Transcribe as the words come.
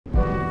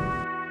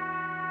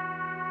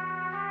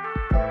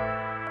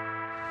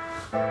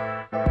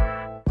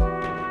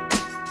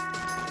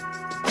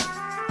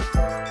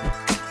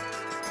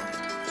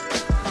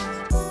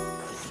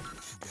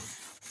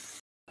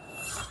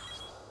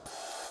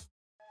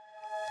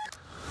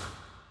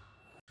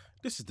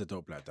This is the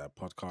Dope Black Dad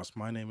podcast.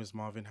 My name is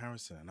Marvin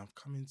Harrison and I'm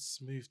coming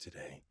smooth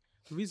today.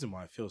 The reason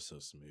why I feel so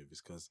smooth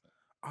is because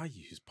I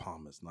use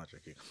Palmer's. Not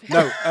joking.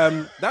 No,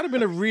 that'd have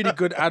been a really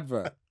good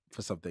advert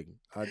for something.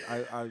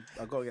 I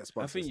got to get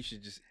sponsors. I think you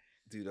should just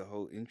do the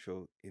whole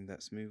intro in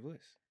that smooth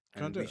voice.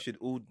 Can I And do we it? should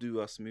all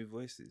do our smooth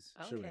voices.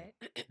 Okay.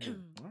 All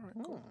right,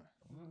 cool.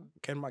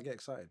 Ken might get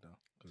excited now.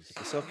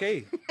 It's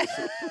okay.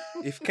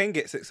 If Ken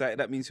gets excited,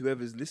 that means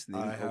whoever's listening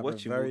I or have a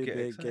watching very will get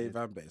big excited. gay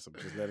fan base. I'm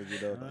just letting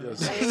you know that.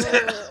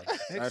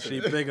 Excellent.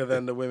 Actually bigger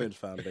than the women's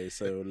fan base,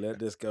 so let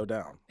this go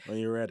down when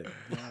you're ready.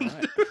 All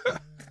right.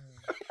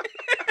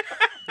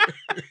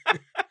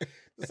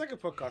 The second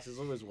podcast is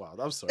always wild.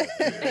 I'm sorry.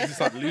 We just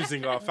start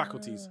losing our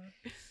faculties.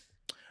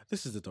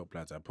 This is the Dope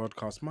Black Dad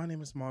podcast. My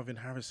name is Marvin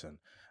Harrison,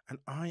 and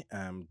I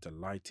am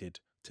delighted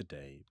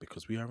today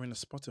because we are in the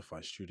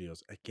Spotify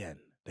studios again.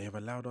 They have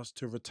allowed us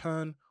to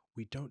return.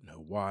 We don't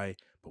know why,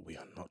 but we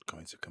are not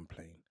going to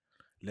complain.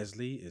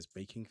 Leslie is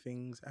baking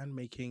things and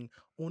making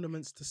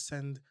ornaments to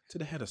send to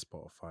the head of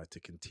Spotify to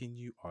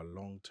continue our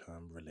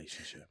long-term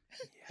relationship.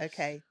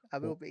 Okay, I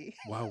will be.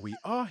 While we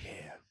are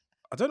here,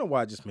 I don't know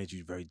why I just made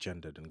you very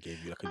gendered and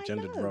gave you like a I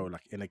gendered know. role,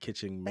 like in a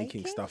kitchen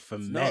making Baking? stuff for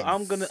It's men. No,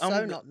 I'm gonna.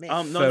 So not me.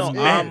 No, For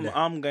men.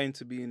 I'm going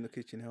to be in the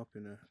kitchen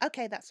helping her.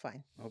 Okay, that's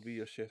fine. I'll be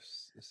your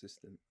chef's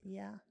assistant.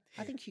 Yeah,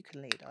 I think you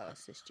can lead. I'll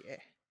assist you.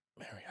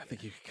 Mary, I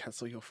think you can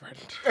cancel your friend.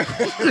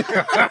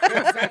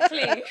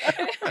 Exactly.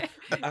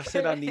 I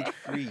said I need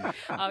 3.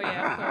 Oh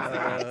yeah, of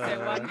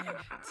course. Okay.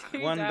 So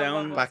one one down,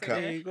 one back more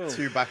up. There you go.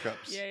 2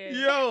 backups. Yeah,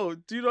 yeah. Yo,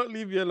 do not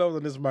leave me alone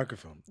on this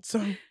microphone.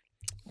 So,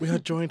 we are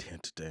joined here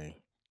today.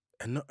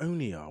 And not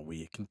only are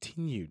we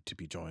continued to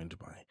be joined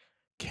by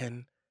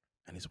Ken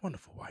and his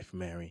wonderful wife,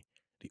 Mary,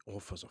 the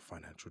authors of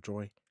Financial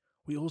Joy,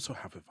 we also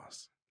have with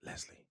us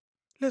Leslie.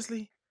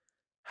 Leslie,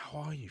 how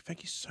are you?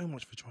 Thank you so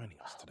much for joining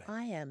us today.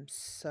 I am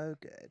so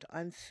good.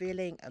 I'm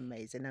feeling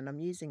amazing, and I'm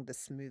using the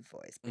smooth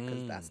voice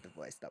because that's the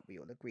voice that we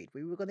all agreed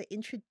we were going to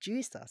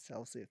introduce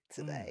ourselves with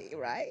today,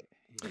 right?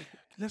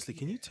 Leslie,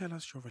 can you tell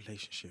us your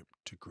relationship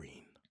to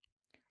green?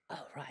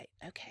 Oh, right.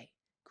 Okay.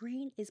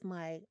 Green is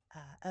my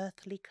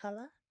earthly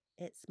color.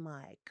 It's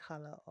my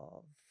color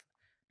of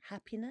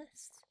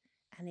happiness,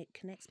 and it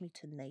connects me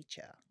to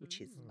nature,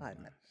 which is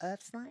I'm an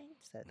earth sign,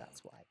 so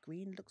that's why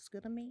green looks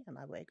good on me, and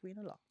I wear green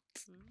a lot.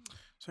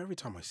 So every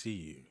time I see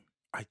you,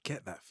 I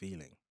get that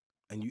feeling,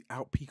 and you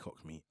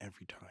out-peacock me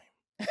every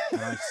time.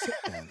 And I sit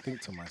there and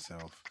think to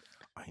myself,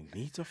 I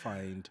need to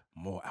find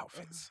more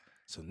outfits.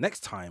 So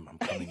next time I'm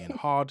coming in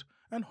hard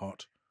and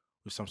hot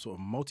with some sort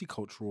of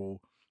multicultural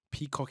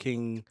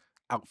peacocking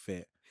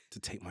outfit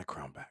to take my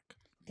crown back.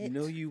 You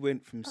know, you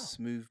went from Oh.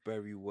 smooth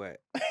berry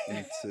wet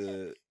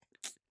into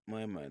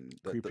my man.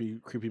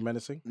 Creepy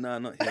menacing? No,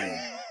 not him.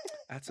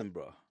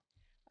 Attenborough.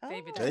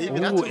 David David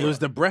Ooh, Attenborough. it was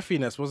the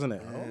breathiness, wasn't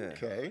it? Yeah.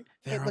 Okay.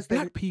 There It are was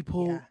black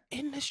people yeah.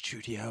 in the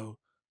studio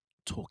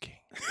talking.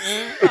 So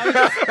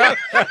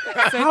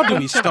How do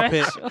we stop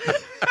it? controversial.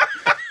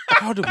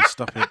 How do we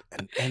stop it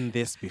and end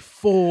this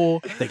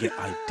before they get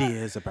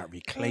ideas about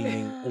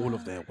reclaiming all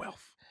of their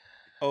wealth?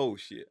 Oh,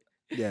 shit.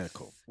 Yeah,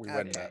 cool. We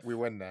went there. We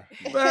went there.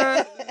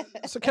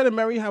 So Ken and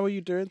Mary, how are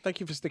you doing? Thank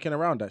you for sticking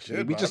around.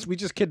 Actually, Good, we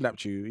just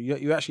kidnapped you.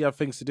 You actually have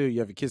things to do. You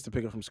have your kids to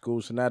pick up from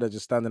school, so now they're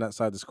just standing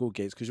outside the school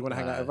gates because you want to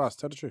hang out with us.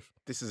 Tell the truth.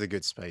 This is a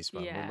good space,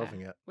 man. Yeah. We're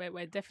loving it.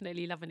 We're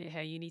definitely loving it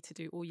here. You need to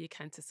do all you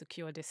can to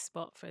secure this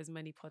spot for as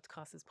many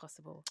podcasts as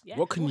possible. Yeah,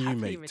 What can we'll you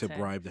happily make to return.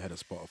 bribe the head of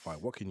Spotify?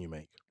 What can you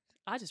make?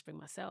 I just bring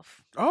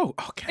myself. Oh,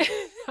 okay.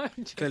 I'm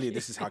Clearly, joking.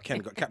 this is how Ken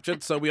got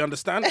captured, so we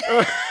understand.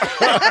 Yeah.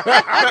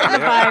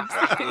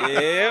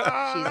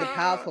 She's a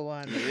powerful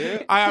one.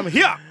 Yeah. I am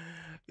here.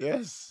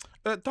 Yes.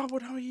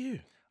 Darwood, how are you?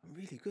 I'm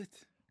really good.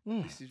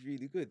 Mm. This is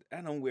really good.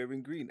 And I'm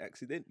wearing green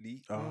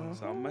accidentally. Oh.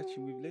 So I'm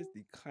matching with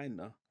Leslie,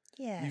 kinda.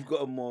 Yeah. You've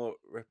got a more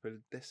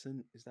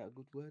repellescent, is that a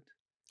good word?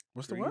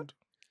 What's the Green? word?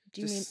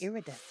 Do you mean just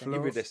iridescent?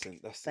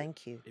 Iridescent, that's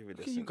Thank you. it. You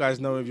Iridescent. guys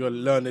know of your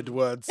learned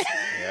words.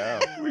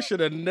 Yeah. We should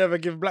have never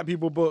give black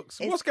people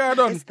books. It's- What's going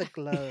on? It's the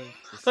glow.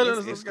 Tell us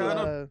It's what's the going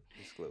on. glow.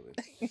 It's glowing.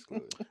 It's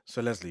glowing.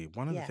 So, Leslie,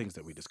 one of the Yes. things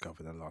that we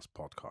discovered in the last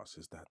podcast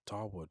is that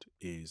Darwood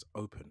is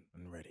open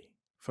and ready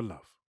for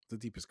love, the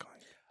deepest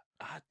kind.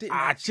 I didn't.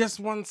 Ah, just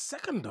 1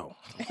 second though.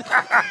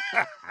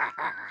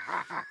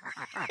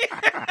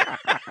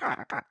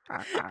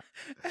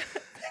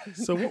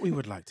 So what we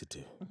would like to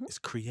do is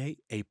create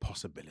a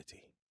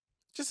possibility,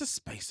 just a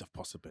space of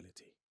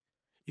possibility.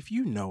 If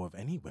you know of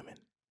any women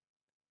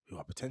who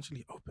are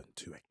potentially open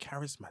to a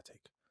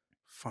charismatic,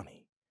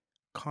 funny,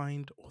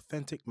 kind,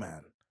 authentic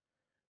man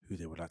who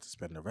they would like to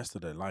spend the rest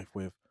of their life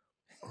with,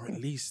 or at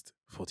least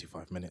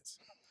 45 minutes,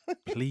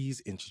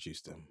 please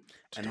introduce them.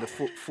 to And the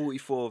Darwood.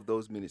 44 of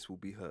those minutes will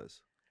be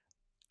hers.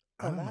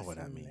 I don't know that's what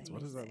that means.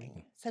 What does that amazing.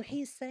 mean? So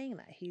he's saying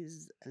that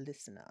he's a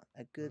listener,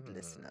 a good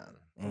listener.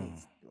 Mm.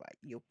 He's like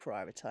you're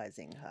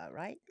prioritizing her,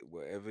 right?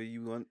 Whatever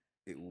you want,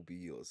 it will be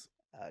yours.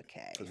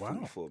 Okay. For Wow.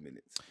 44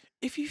 minutes.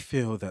 If you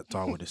feel that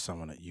Darwood is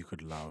someone that you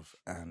could love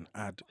and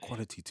add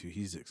quality to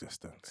his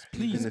existence,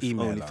 please Even if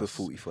email only us for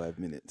 45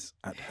 minutes.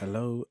 at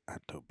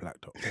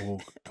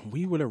hello@dopeblack.org and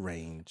we will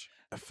arrange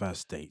a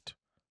first date,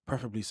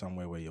 preferably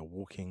somewhere where you're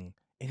walking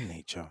in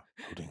nature,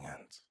 holding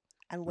hands.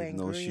 And With wearing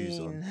no green. shoes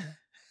on.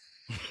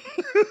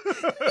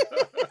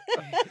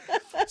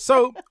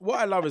 So what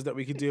I love is that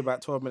we can do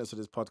about 12 minutes of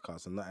this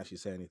podcast and not actually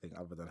say anything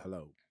other than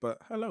hello. But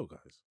hello,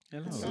 guys.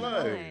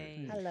 Hello.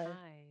 Hi. Hello.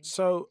 Hi.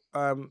 So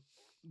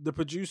the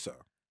producer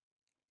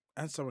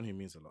and someone who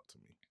means a lot to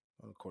me,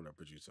 I don't call her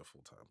producer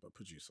full time, but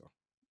producer.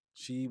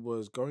 She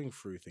was going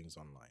through things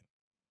online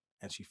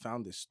and she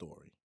found this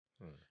story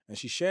and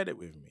she shared it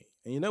with me.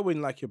 And you know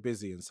when like you're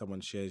busy and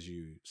someone shares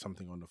you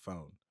something on the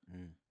phone,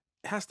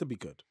 it has to be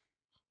good.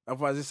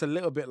 Otherwise, it's a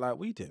little bit like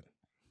we did,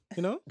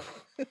 you know.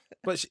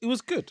 But it was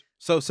good.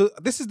 So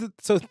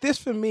this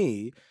for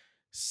me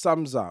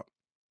sums up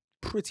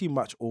pretty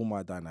much all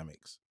my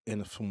dynamics in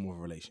a form of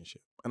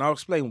relationship, and I'll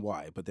explain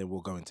why. But then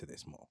we'll go into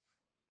this more.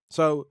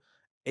 So,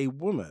 a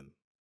woman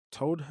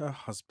told her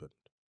husband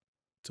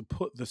to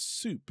put the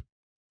soup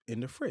in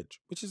the fridge,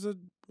 which is a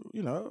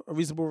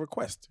reasonable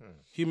request.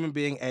 Human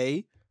being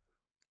A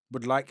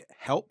would like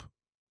help.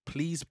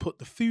 Please put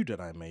the food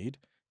that I made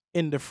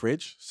in the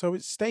fridge so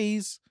it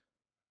stays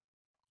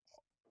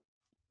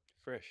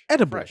Fresh.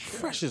 edible. Fresh,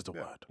 Fresh yeah. is the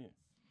Yeah. word.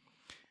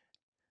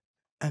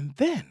 And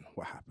then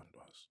what happened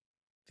was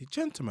the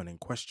gentleman in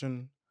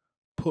question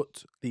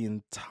put the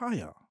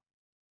entire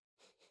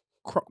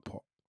crock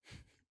pot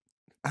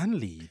and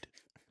lead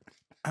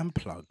and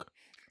plug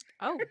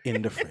Oh.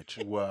 in the fridge.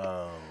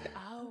 Whoa.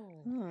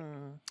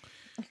 Oh.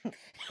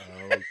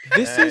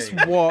 This is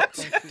Okay. what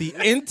the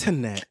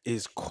internet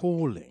is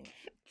calling.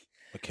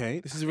 Okay,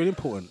 this is really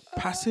important.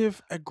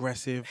 Passive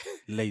aggressive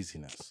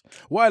laziness.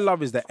 What I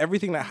love is that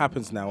everything that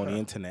happens now on the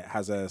internet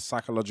has a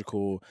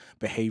psychological,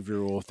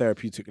 behavioral,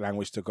 therapeutic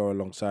language to go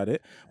alongside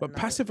it. But Another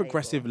passive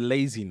aggressive label.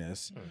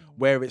 laziness,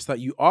 where it's like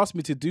you asked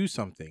me to do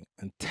something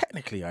and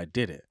technically I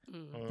did it,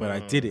 but I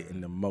did it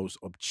in the most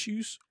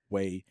obtuse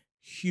way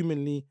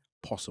humanly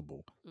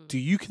possible. Do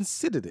you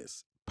consider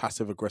this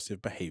passive aggressive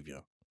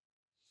behavior?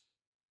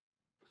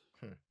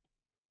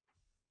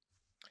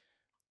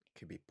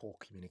 Could be poor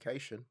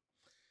communication.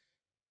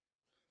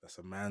 That's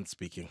a man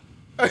speaking.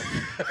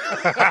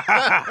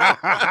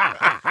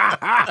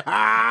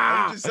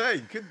 I'm just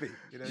saying, could be.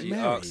 You know, She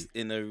Mary. asked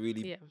in a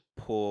really Yeah.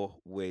 poor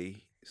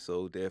way,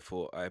 so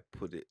therefore I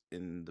put it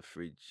in the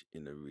fridge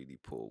in a really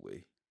poor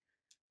way.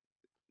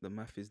 The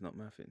math is not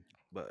mathing,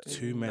 but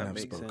Two men that have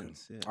makes spoken.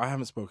 sense, yeah. I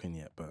haven't spoken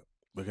yet, but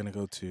we're going to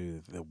go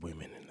to the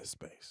women in the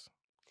space.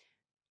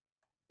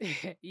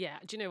 Yeah,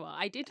 do you know what?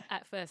 I did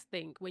at first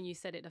think when you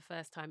said it the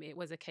first time, it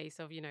was a case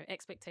of,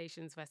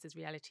 expectations versus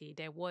reality.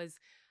 There was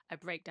a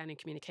breakdown in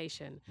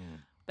communication.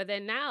 But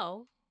then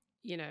now,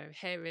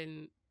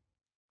 hearing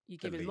you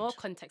giving more lead.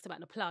 context about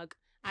the plug,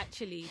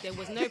 actually, there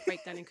was no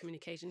breakdown in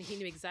communication. He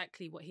knew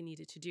exactly what he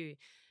needed to do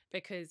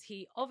because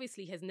he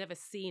obviously has never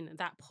seen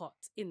that pot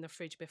in the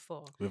fridge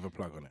before. With a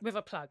plug on it. With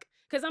a plug.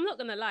 Because I'm not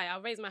going to lie,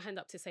 I'll raise my hand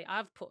up to say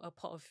I've put a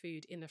pot of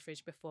food in the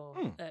fridge before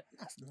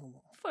That's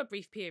normal. for a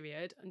brief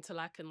period until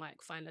I can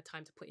find the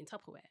time to put in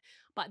Tupperware.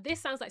 But this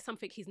sounds like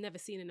something he's never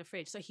seen in the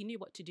fridge. So he knew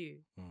what to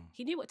do.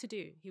 He knew what to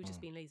do. He was just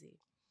being lazy.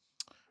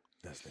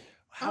 Leslie.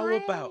 How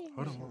about...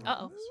 Hold on.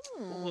 Uh-oh.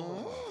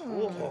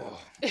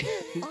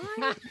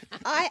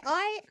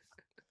 I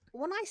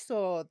when I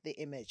saw the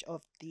image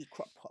of the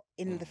crock pot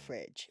in the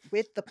fridge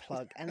with the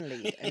plug and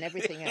lead and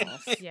everything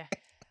else, Yeah.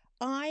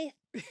 I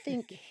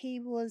think he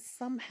was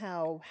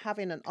somehow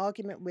having an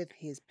argument with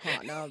his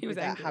partner He was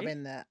without angry.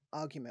 having the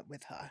argument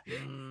with her.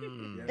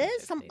 Mm.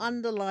 There's some Interesting.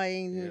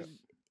 underlying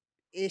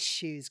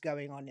issues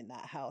going on in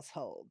that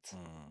household.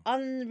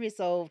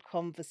 Unresolved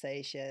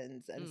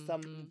conversations and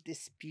some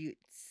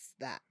disputes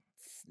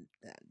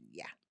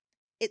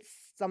it's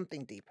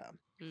something deeper.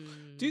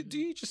 Do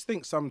you just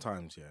think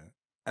sometimes,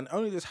 and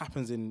only this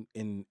happens in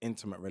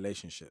intimate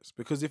relationships,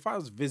 because if I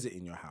was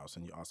visiting your house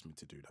and you asked me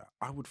to do that,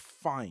 I would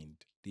find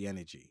the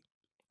energy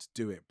to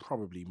do it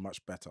probably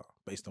much better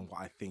based on what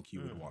I think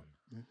you would want.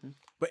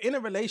 But in a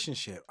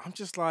relationship, I'm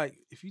just like,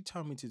 if you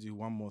tell me to do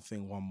one more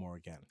thing, one more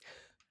again,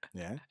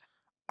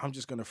 I'm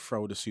just going to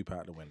throw the soup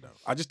out the window.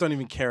 I just don't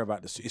even care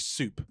about the soup. It's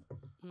soup.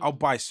 I'll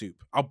buy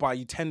soup. I'll buy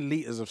you 10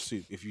 liters of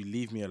soup if you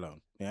leave me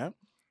alone. Yeah?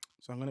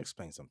 So I'm going to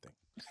explain something.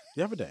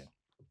 The other day,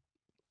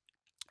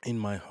 in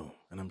my home,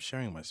 and I'm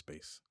sharing my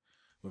space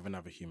with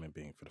another human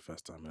being for the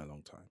first time in a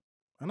long time.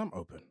 And I'm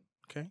open,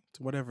 okay,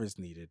 to whatever is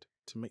needed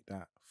to make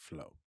that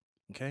flow.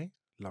 Okay?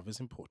 Love is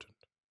important.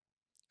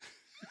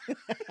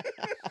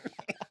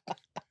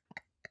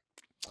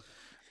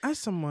 As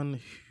someone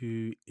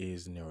who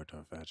is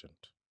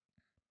neurodivergent,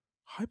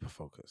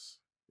 hyperfocus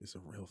is a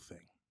real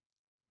thing.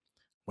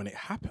 When it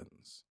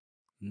happens,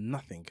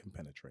 nothing can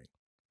penetrate.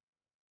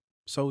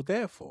 So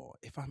therefore,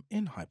 if I'm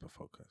in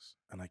hyperfocus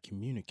and I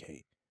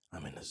communicate,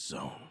 I'm in a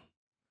zone.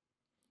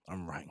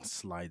 I'm writing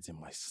slides in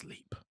my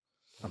sleep.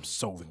 I'm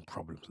solving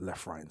problems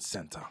left, right, and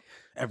center.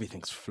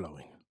 Everything's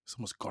flowing. It's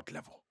almost God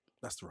level.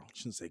 That's wrong.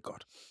 Shouldn't say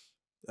God.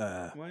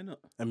 Why not?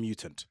 A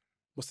mutant.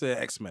 What's the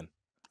X-Men?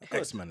 God.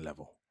 X-Men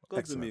level.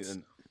 God's a Excellence.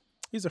 mutant.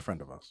 He's a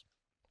friend of ours.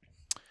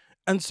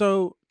 And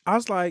so I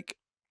was like,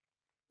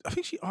 I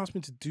think she asked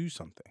me to do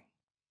something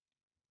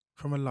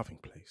from a loving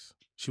place.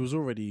 She was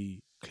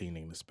already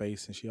cleaning the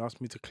space and she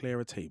asked me to clear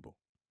a table.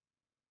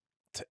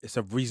 It's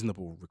a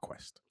reasonable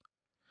request.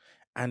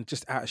 And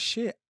just out of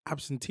sheer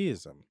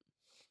absenteeism,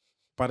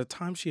 by the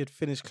time she had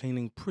finished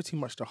cleaning pretty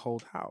much the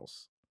whole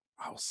house,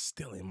 I was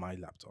still in my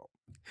laptop,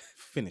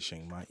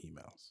 finishing my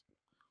emails.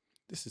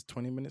 This is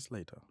 20 minutes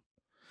later.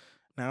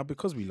 Now,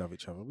 because we love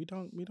each other, we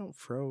don't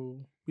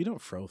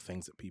throw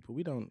things at people.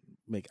 We don't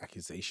make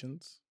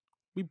accusations.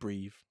 We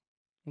breathe.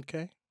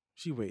 Okay?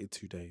 She waited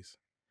 2 days.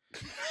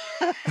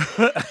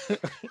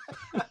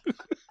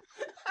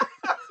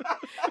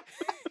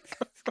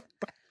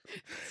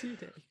 2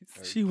 days.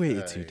 She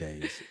waited 2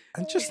 days.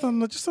 And just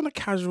on a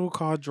casual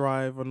car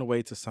drive on the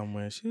way to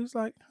somewhere, she was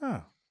like,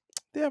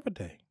 the other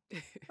day.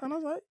 And I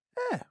was like,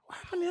 yeah, what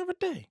happened the other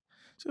day?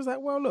 She was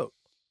like, well, look,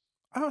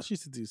 I asked you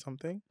to do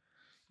something.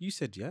 You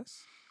said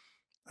yes.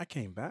 I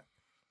came back.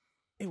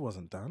 It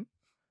wasn't done.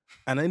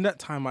 And in that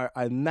time,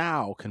 I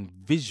now can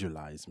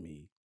visualize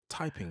me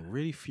typing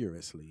really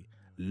furiously,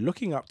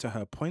 looking up to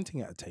her,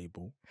 pointing at a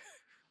table,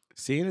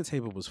 seeing the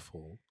table was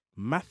full,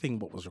 mathing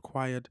what was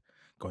required,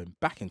 going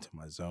back into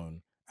my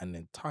zone, and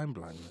then time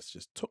blindness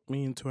just took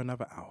me into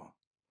another hour.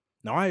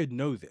 Now, I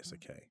know this,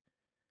 okay?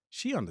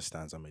 She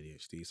understands I'm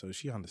ADHD, so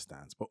she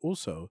understands. But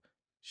also,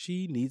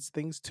 she needs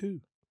things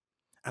too.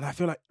 And I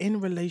feel like in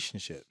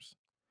relationships,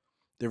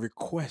 the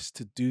request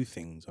to do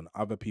things on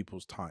other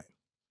people's time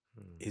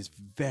is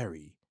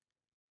very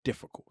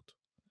difficult.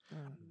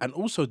 And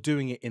also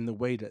doing it in the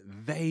way that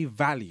they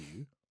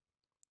value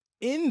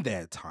in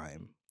their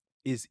time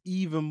is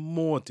even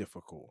more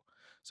difficult.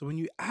 So when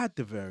you add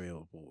the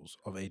variables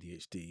of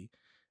ADHD,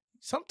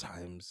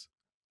 sometimes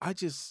I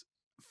just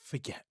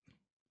forget.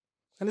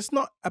 And it's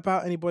not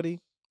about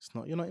anybody. It's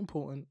not, you're not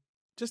important.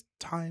 Just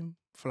time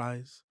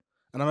flies.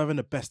 And I'm having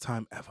the best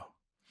time ever.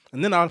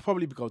 And then I'll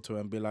probably go to her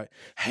and be like,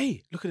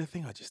 hey, look at the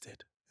thing I just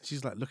did. And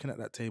she's like looking at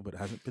that table that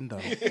hasn't been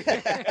done.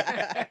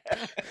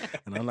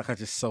 And I'm like, I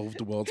just solved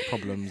the world's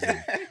problems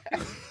and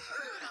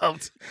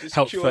helped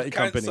 30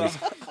 companies.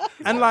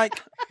 And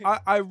like,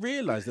 I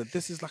realized that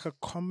this is like a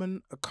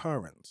common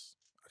occurrence,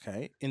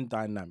 okay, in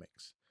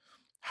dynamics.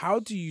 How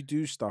do you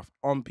do stuff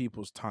on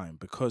people's time?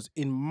 Because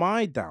in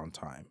my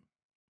downtime,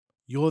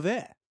 you're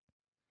there.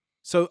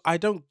 So I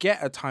don't get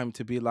a time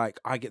to be like,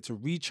 I get to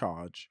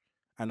recharge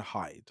and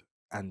hide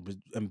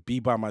and be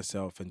by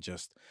myself and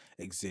just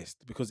exist.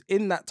 Because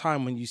in that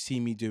time when you see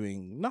me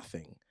doing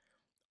nothing,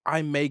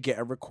 I may get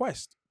a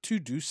request to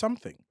do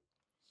something.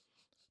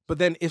 But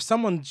then if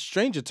someone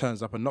stranger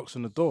turns up and knocks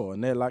on the door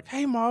and they're like,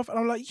 hey, Marv, and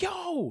I'm like,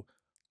 yo,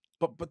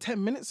 but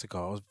 10 minutes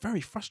ago, I was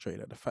very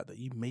frustrated at the fact that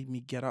you made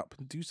me get up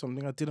and do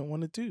something I didn't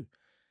want to do.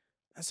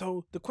 And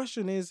so the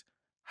question is,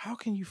 how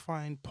can you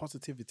find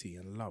positivity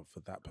and love for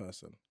that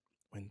person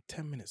when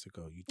 10 minutes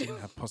ago you didn't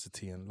have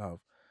positivity and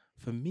love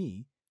for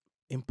me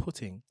in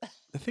putting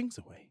the things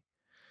away?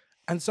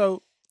 And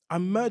so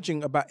I'm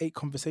merging about 8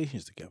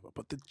 conversations together,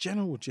 but the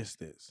general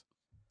gist is,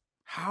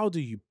 how do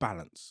you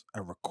balance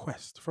a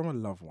request from a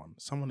loved one,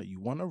 someone that you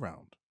want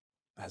around,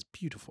 that has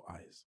beautiful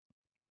eyes,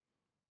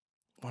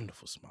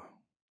 wonderful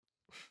smile,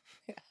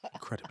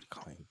 incredibly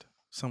kind,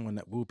 someone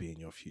that will be in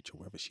your future,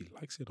 whether she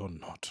likes it or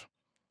not.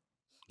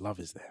 Love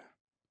is there.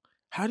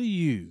 How do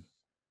you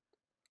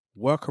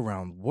work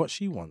around what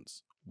she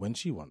wants when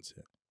she wants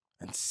it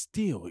and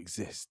still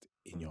exist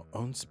in your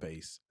own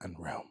space and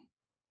realm?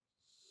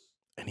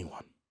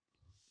 Anyone?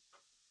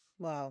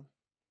 Well,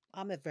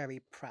 I'm a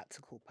very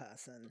practical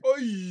person.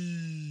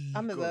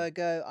 I'm a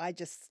Virgo. I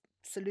just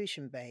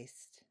solution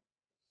based.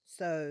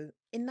 So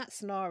in that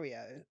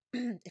scenario,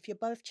 if you're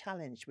both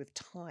challenged with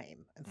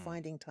time and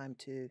finding time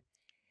to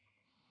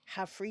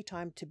have free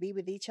time to be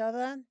with each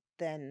other,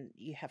 then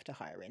you have to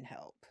hire in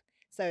help.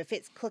 So if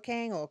it's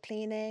cooking or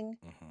cleaning,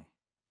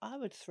 I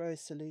would throw a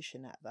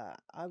solution at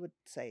that. I would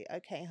say,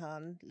 okay,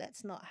 hon,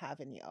 let's not have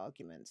any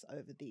arguments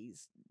over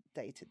these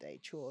day-to-day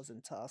chores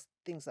and tasks,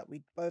 things that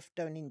we both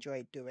don't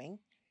enjoy doing.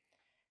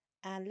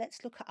 And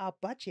let's look at our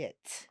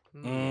budget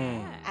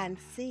and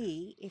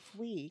see if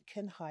we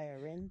can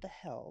hire in the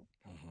help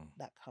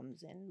that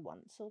comes in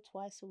once or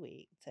twice a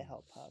week to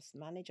help us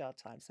manage our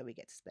time so we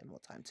get to spend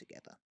more time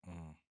together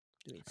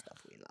doing stuff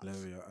we love.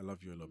 Olivia, I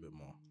love you a little bit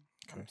more.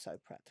 Okay. I'm so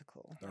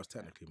practical. That was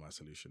technically my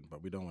solution,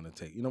 but we don't want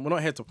to take, we're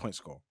not here to point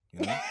score,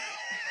 We're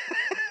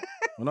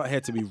not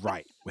here to be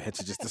right. We're here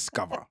to just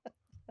discover.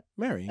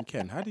 Mary and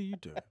Ken, how do you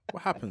do it?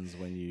 What happens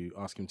when you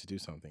ask him to do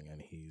something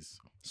and he's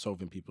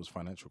solving people's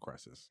financial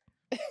crisis?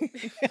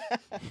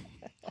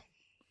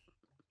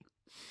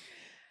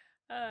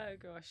 Oh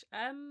gosh.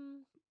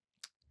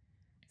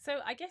 So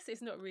I guess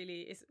it's not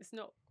really. It's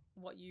not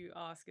what you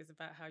ask. It's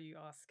about how you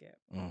ask it.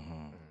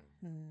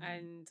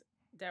 And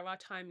there are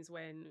times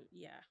when,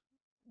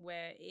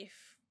 where if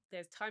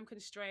there's time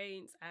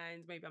constraints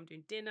and maybe I'm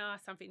doing dinner,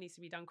 something needs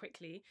to be done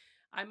quickly,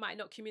 I might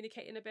not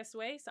communicate in the best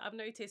way. So I've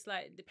noticed,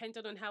 like,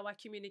 depending on how I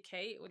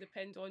communicate or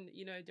depend on,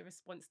 the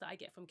response that I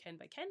get from Ken.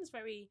 But Ken's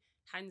very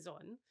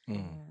hands-on.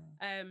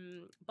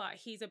 But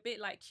he's a bit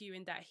like you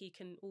in that he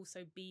can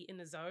also be in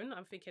the zone.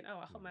 I'm thinking,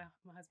 I hope my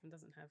husband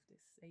doesn't have this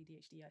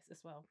ADHD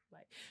as well.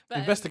 Like, but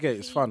Investigate,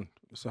 it's fun.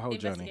 It's a whole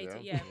journey. Investigator,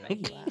 yeah. But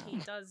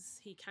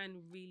he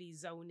can really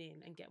zone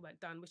in and get work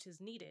done, which is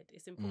needed.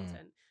 It's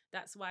important.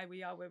 That's why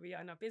we are where we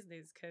are in our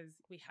business, because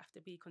we have to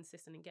be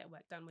consistent and get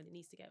work done when it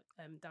needs to get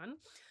done.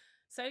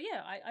 So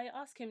yeah, I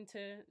ask him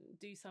to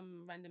do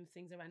some random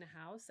things around the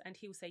house, and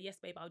he'll say, yes,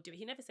 babe, I'll do it.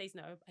 He never says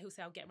no, but he'll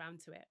say, I'll get round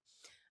to it.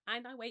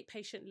 And I wait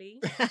patiently.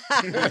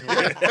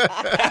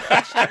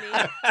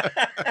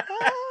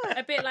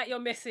 A bit like your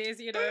missus,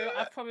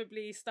 I've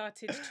probably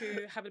started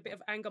to have a bit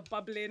of anger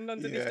bubbling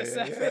underneath the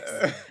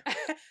surface.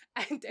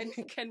 And then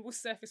Ken will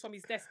surface from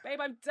his desk, babe,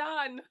 I'm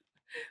done.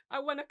 I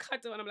want to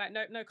cuddle. And I'm like,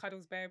 no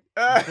cuddles, babe.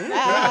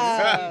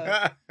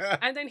 And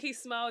then he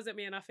smiles at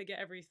me and I forget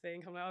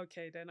everything. I'm like,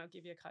 okay, then I'll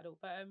give you a cuddle.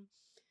 But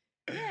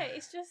yeah,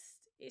 it's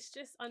just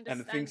understanding. And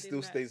the thing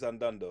still stays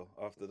undone though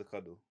after the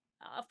cuddle.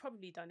 I've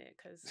probably done it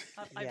because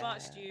I've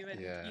asked you and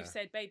you've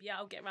said, babe, yeah,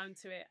 I'll get round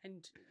to it.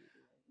 And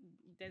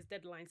there's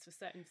deadlines for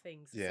certain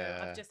things.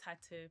 So I've just had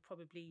to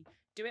probably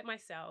do it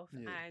myself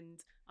and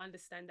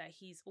understand that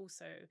he's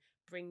also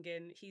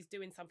he's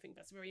doing something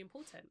that's very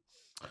important.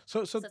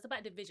 So it's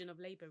about division of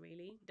labor,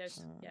 really.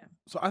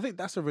 So I think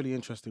that's a really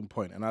interesting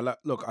point. And I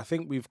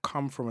think we've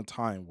come from a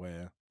time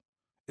where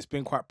it's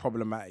been quite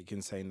problematic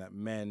in saying that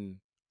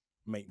men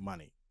make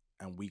money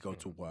and we go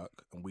to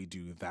work and we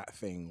do that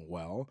thing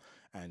well,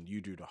 and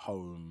you do the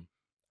home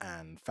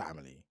and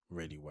family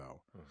really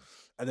well.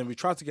 And then we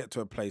try to get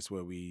to a place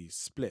where we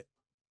split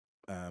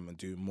and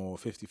do more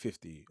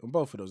 50-50 on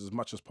both of those as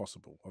much as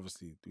possible.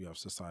 Obviously, we have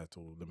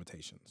societal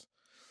limitations.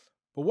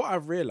 But what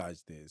I've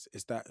realized is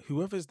that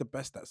whoever's the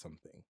best at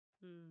something,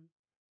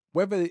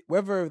 whether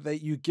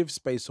you give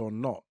space or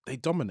not, they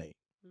dominate.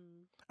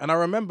 And I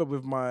remember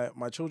with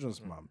my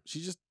children's mum,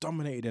 she just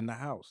dominated in the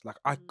house. Like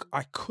I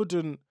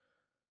couldn't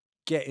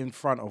get in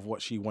front of what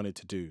she wanted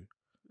to do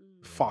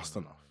fast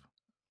enough.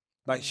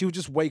 Like she would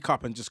just wake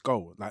up and just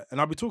go. Like,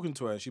 and I'd be talking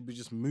to her and she'd be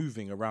just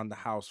moving around the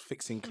house,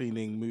 fixing,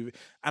 cleaning, moving.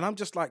 And I'm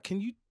just like, can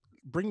you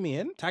bring me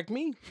in? Tag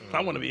me?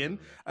 I want to be in.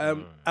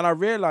 And I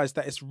realized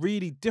that it's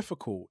really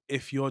difficult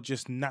if you're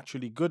just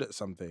naturally good at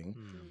something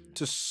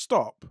to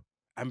stop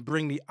and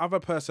bring the other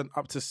person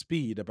up to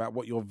speed about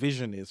what your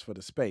vision is for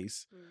the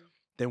space,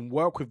 then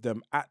work with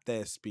them at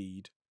their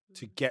speed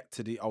to get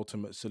to the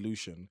ultimate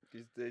solution.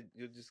 Because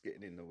you're just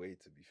getting in the way,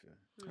 to be fair.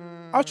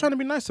 I was trying to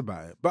be nice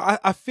about it. But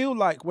I feel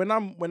like when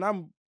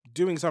I'm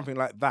doing something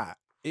like that,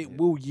 it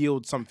will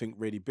yield something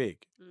really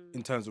big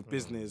in terms of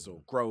business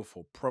or growth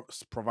or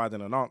providing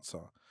an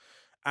answer.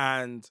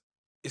 And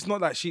it's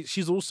not that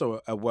she's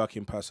also a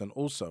working person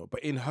also,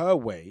 but in her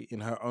way, in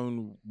her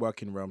own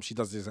working realm, she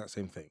does the exact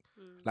same thing.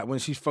 Like when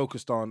she's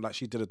focused on, like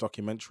she did a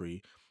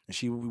documentary and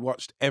we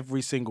watched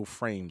every single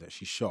frame that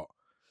she shot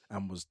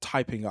and was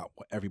typing up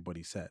what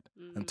everybody said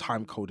and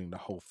time coding the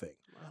whole thing,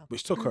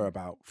 which took her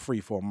about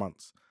 3-4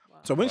 months.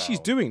 So when she's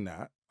doing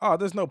that,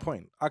 there's no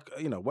point.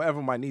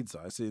 Whatever my needs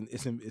are,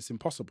 it's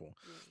impossible.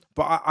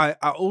 But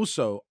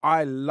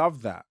I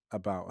love that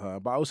about her.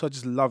 But I also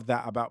just love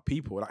that about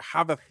people. Like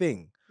have a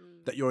thing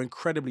that you're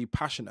incredibly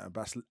passionate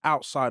about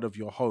outside of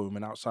your home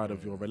and outside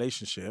of your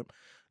relationship,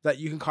 that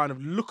you can kind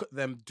of look at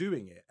them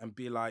doing it and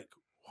be like,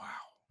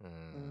 wow.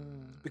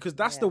 Because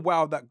that's the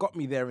wow that got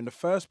me there in the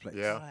first place.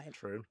 Yeah,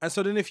 true. And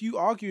so then if you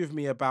argue with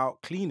me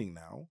about cleaning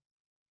now,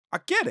 I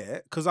get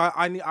it, because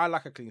I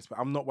like a clean space.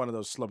 I'm not one of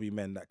those slobby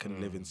men that can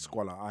live in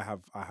squalor. I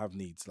have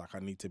needs. Like I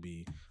got to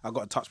be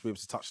able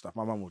to touch stuff.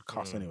 My mum would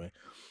cuss anyway.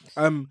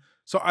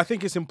 So I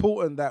think it's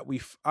important that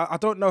I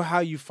don't know how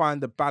you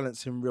find the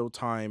balance in real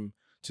time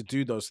to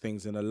do those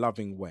things in a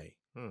loving way.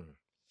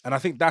 And I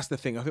think that's the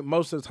thing. I think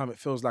most of the time it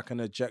feels like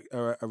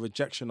a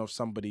rejection of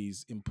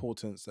somebody's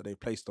importance that they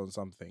placed on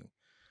something.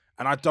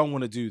 And I don't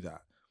want to do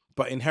that.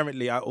 But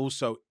inherently,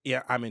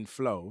 I'm in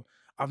flow.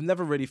 I've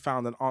never really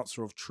found an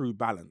answer of true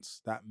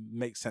balance that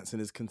makes sense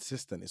and is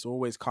consistent. It's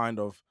always kind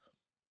of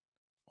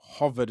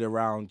hovered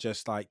around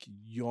just like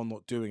you're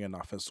not doing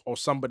enough, or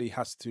somebody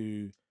has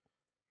to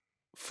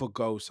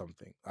forgo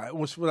something. I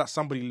almost feel like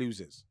somebody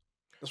loses.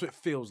 That's what it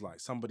feels like.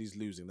 Somebody's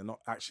losing. They're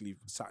not actually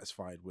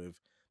satisfied with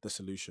the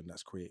solution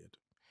that's created.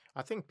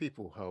 I think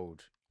people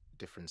hold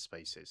different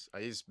spaces. I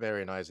use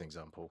Mary and I as an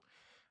example.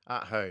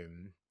 At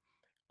home,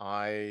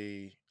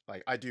 I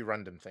do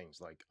random things.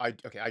 Like I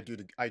do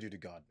the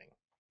gardening.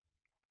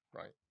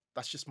 Right.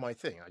 That's just my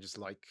thing. I just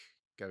like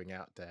going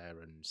out there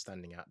and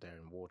standing out there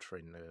and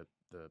watering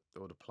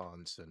all the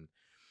plants, and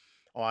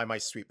I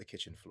might sweep the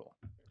kitchen floor,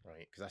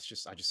 right?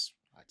 Because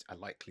I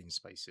like clean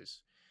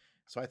spaces.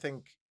 So I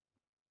think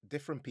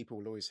different people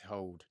will always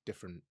hold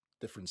different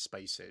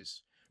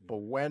spaces.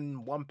 But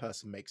when one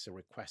person makes a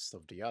request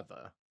of the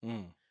other,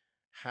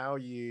 how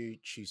you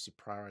choose to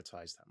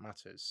prioritize that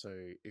matters. So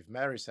if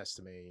Mary says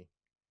to me,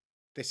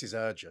 this is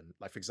urgent.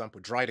 Like, for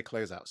example, dry the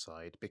clothes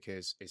outside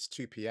because it's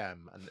 2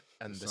 p.m.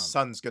 and the sun.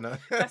 sun's gonna.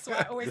 That's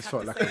what I always This have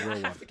felt to like say. a real I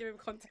have one. to give him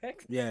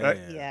context. Yeah, Right?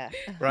 yeah.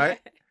 Yeah. Right?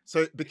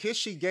 So because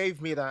she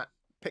gave me that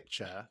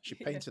picture, she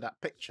painted that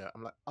picture.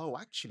 I'm like, oh,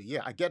 actually,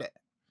 yeah, I get it.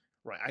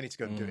 Right, I need to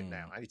go and do it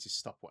now. I need to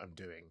stop what I'm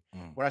doing.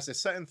 Whereas there's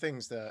certain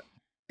things that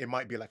it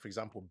might be like, for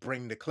example,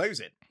 bring the clothes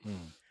in.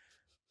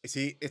 You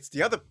see, it's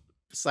the other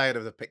side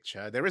of the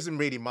picture. There isn't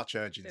really much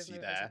There's urgency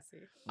no there.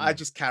 urgency. I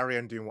just carry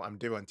on doing what I'm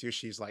doing until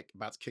she's like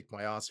about to kick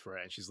my ass for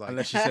it. And she's like,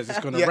 Unless she says it's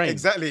gonna yeah, rain.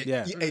 exactly.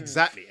 Yeah. Yeah,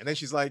 exactly. And then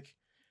she's like,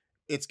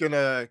 it's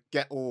gonna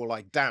get all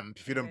like damp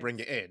if you don't Yes, bring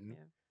it in.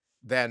 yeah.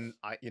 Then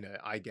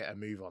I get a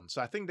move on.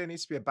 So I think there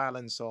needs to be a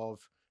balance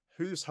of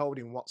who's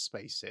holding what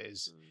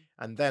spaces,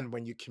 and then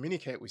when you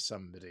communicate with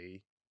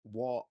somebody,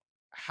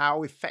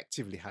 how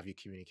effectively have you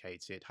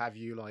communicated? Have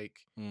you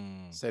like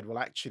said, well,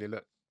 actually,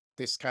 look,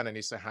 this kind of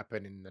needs to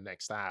happen in the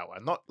next hour,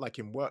 not like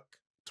in work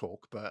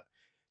talk, but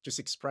just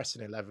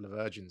expressing a level of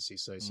urgency.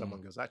 So someone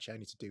goes, actually, I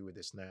need to deal with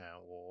this now,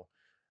 or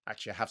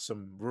actually, I have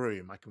some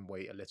room, I can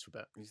wait a little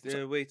bit. Is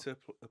there a way to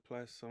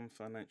apply some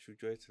financial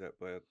joy to that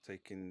by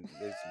taking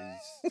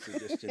Leslie's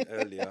suggestion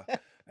earlier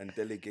and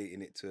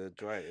delegating it to a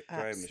dry machine?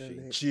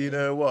 Absolutely. Do you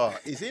know what?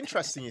 It's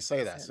interesting you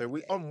say that. So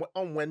we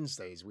on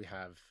Wednesdays we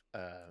have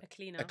A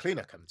cleaner. a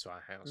cleaner come to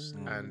our house,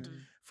 and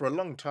for a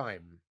long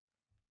time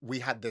we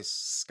had this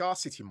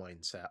scarcity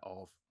mindset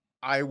of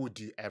I would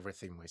do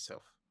everything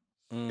myself.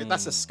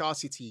 That's a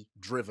scarcity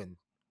driven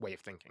way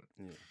of thinking.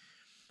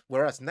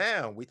 Whereas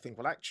now we think,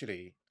 well,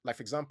 actually, like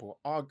for example,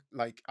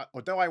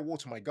 although I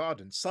water my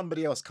garden,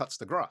 somebody else cuts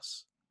the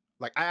grass.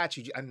 Like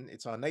and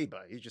it's our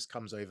neighbor. He just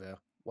comes over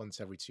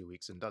once every 2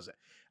 weeks and does it.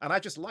 And I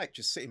just like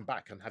just sitting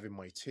back and having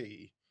my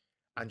tea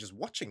and just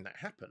watching that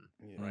happen,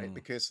 right?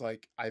 Because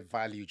like I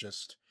value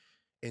just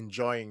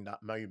enjoying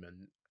that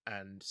moment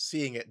and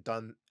seeing it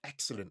done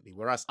excellently.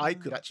 Whereas I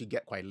could actually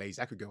get quite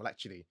lazy. I could go, well,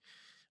 actually,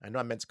 I know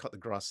I meant to cut the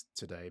grass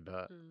today,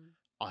 but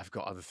I've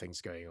got other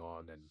things going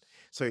on. And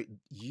so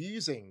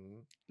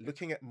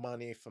looking at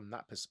money from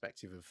that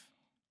perspective of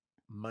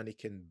money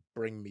can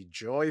bring me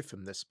joy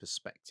from this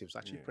perspective is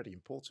actually pretty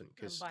important,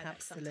 because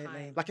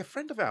Absolutely. like a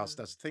friend of ours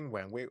does a thing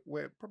where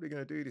we're probably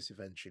going to do this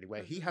eventually,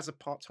 where he has a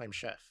part-time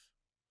chef,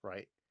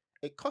 right?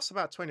 It costs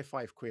about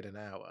 25 quid an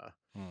hour,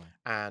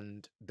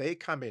 and they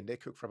come in, they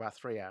cook for about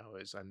 3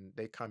 hours, and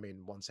they come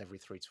in once every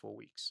 3 to 4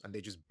 weeks, and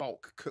they just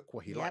bulk cook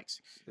what he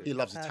likes. He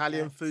loves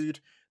Italian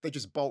food. They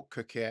just bulk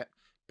cook it,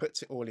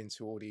 puts it all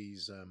into all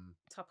these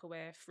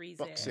Tupperware, freeze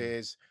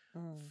boxes,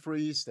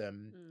 freeze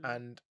them,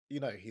 and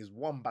he's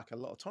won back a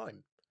lot of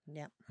time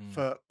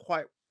for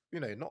quite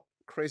not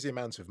crazy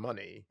amounts of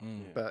money,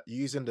 but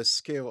using the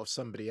skill of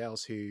somebody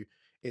else who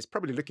is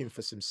probably looking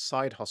for some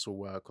side hustle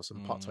work or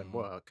some part-time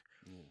work,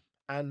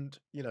 and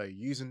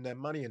using their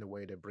money in a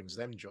way that brings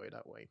them joy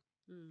that way.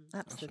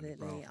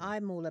 Absolutely.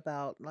 I'm all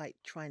about like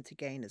trying to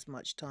gain as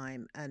much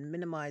time and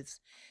minimize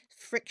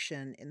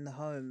friction in the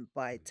home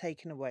by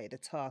taking away the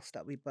tasks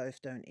that we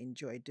both don't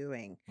enjoy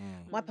doing.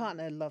 My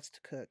partner loves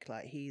to cook.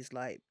 Like he's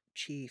like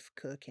chief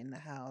cook in the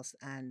house,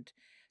 and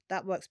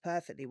that works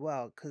perfectly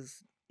well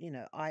because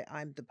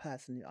I'm the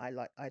person who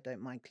I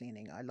don't mind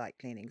cleaning. I like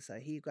cleaning. So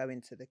he go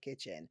into the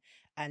kitchen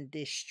and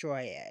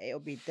destroy it.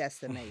 It'll be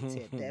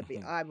decimated.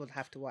 I would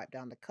have to wipe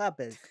down the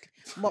cupboards,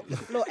 mop the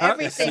floor,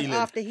 everything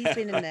after he's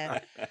been in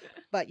there.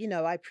 But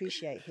I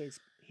appreciate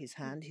his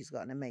hand. He's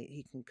got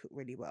he can cook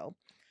really well.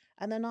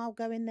 And then I'll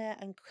go in there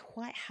and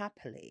quite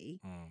happily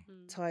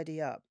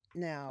tidy up.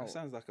 Now, that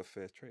sounds like a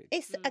fair trade.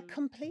 it's a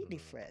completely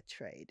fair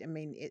trade. I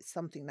mean, it's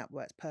something that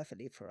works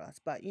perfectly for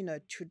us. But,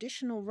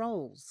 traditional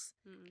roles,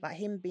 like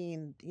him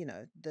being,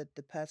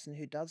 the person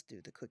who does do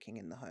the cooking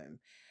in the home,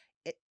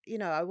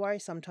 I worry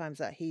sometimes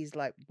that he's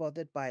like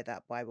bothered by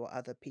what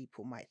other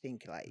people might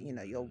think, like,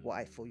 your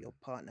wife or your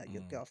partner,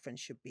 your girlfriend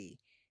should be,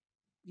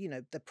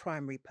 the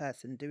primary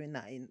person doing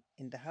that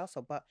in the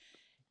household. But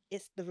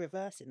it's the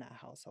reverse in that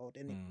household,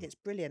 and it's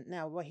brilliant.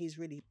 Now, what he's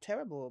really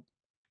terrible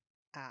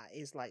at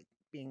is like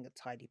being a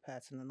tidy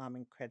person, and I'm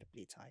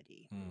incredibly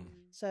tidy.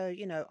 So,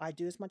 I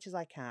do as much as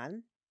I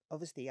can.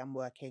 Obviously, I'm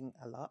working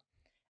a lot.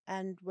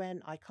 And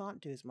when I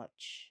can't do as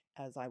much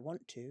as I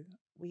want to,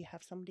 we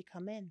have somebody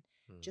come in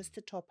just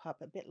to top up,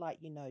 a bit like,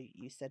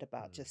 you said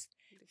about just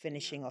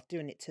finishing off,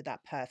 doing it to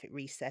that perfect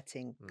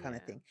resetting kind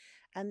of thing.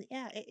 And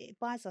it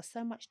buys us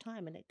so much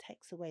time, and it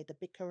takes away the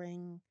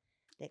bickering,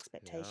 the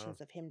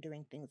expectations of him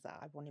doing things that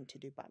I want him to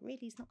do, but really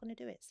he's not going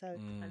to do it. So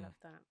I love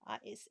that.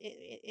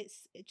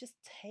 It just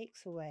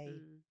takes away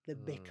the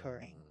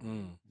bickering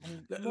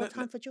and more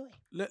time for joy.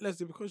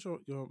 Leslie, because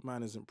your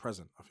man isn't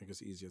present, I think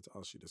it's easier to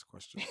ask you this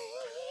question.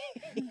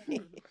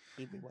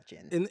 He'd be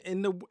watching.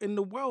 In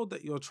the world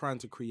that you're trying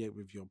to create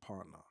with your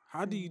partner,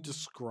 how do you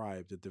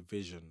describe the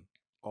division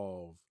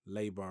of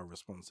labor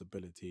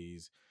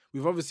responsibilities?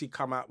 We've obviously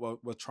come out,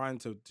 we're trying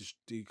to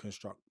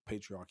deconstruct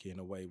patriarchy in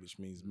a way which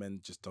means men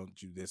just don't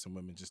do this and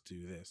women just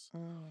do this.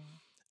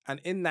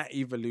 And in that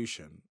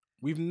evolution,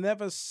 we've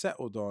never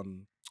settled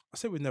on I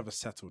say we've never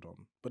settled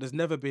on, but there's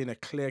never been a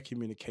clear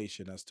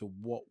communication as to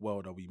what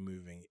world are we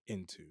moving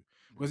into.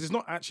 Because it's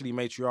not actually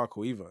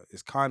matriarchal either.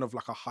 It's kind of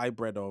like a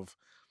hybrid of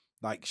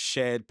like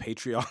shared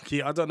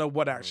patriarchy. I don't know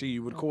what actually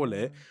you would call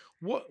it.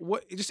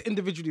 What just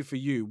individually for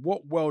you,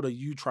 what world are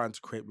you trying to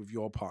create with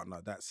your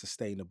partner that's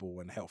sustainable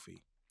and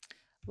healthy?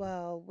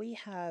 Well, we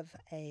have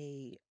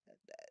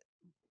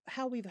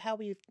how we've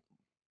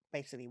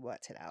basically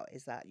worked it out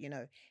is that,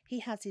 he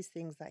has his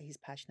things that he's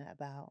passionate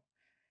about,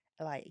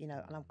 like, and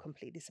I'm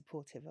completely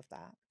supportive of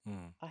that.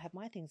 I have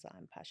my things that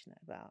I'm passionate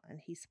about, and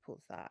he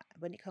supports that.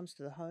 When it comes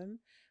to the home,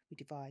 we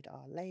divide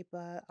our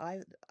labor.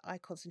 I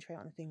concentrate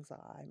on the things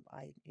that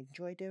I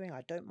enjoy doing,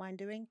 I don't mind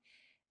doing,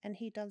 and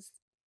he does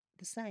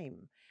the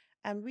same.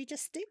 And we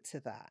just stick to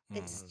that.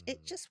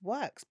 It just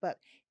works. But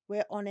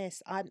we're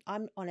honest.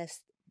 I'm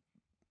honest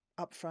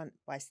upfront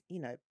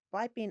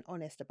by being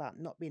honest about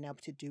not being able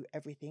to do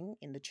everything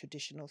in the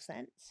traditional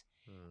sense.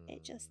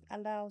 It just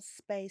allows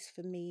space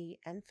for me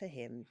and for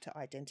him to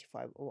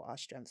identify what our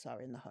strengths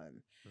are in the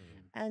home.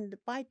 And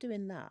by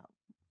doing that,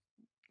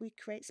 we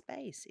create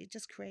space. It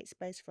just creates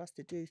space for us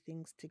to do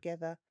things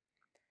together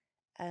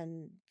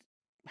and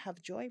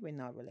have joy in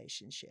our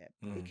relationship,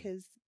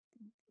 because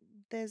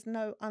there's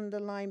no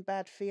underlying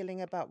bad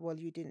feeling about, well,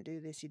 you didn't do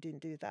this, you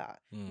didn't do that.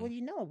 Well,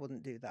 I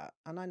wouldn't do that,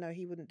 and I know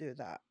he wouldn't do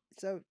that.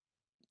 So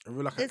A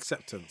real like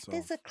acceptance.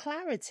 there's a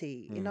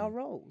clarity in our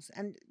roles,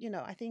 and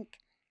I think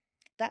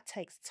that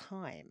takes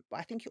time, but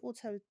I think it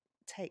also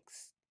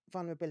takes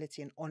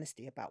vulnerability and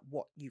honesty about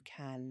what you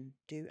can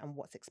do and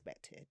what's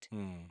expected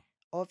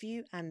of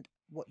you and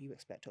what you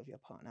expect of your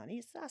partner.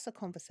 And that's a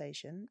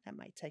conversation that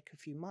might take a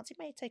few months. It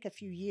may take a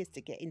few years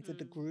to get into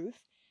the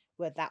groove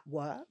where that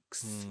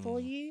works for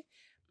you.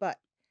 But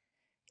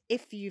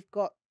if you've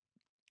got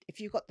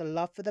the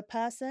love for the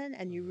person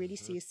and you really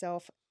see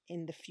yourself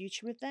in the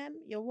future with them,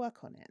 you'll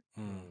work on it.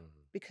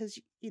 Because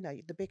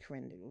the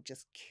bickering will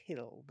just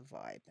kill the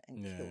vibe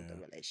and kill the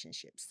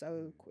relationship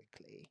so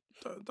quickly.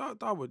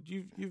 Darwood,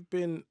 you've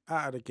been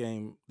out of the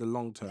game, the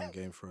long-term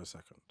game, for a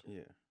second.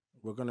 Yeah.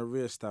 We're going to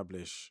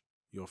re-establish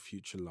your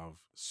future love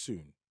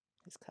soon.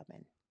 It's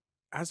coming.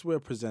 As we're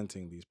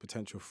presenting these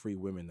potential 3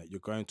 women that you're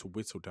going to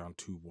whittle down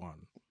to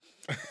 1.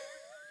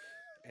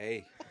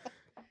 Hey,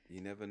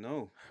 you never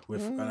know.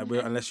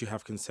 Unless you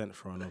have consent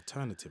for an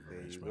alternative There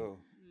you arrangement. go.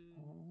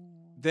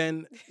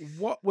 Then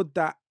what would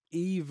that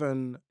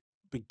even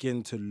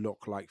begin to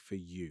look like for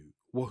you?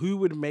 Well, who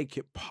would make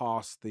it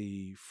past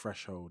the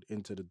threshold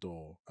into the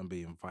door and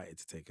be invited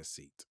to take a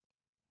seat?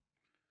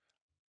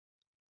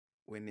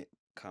 When it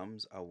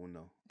comes, I will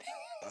know.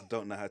 I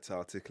don't know how to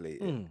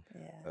articulate it.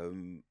 Yeah.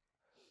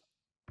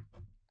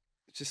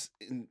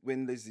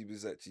 When Leslie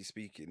was actually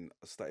speaking,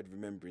 I started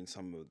remembering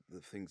some of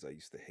the things I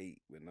used to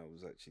hate when I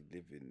was actually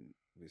living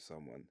with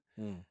someone.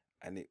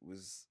 And it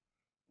was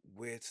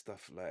weird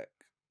stuff like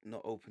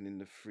not opening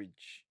the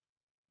fridge,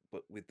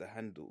 but with the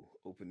handle,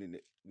 opening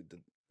it with the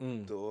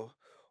door.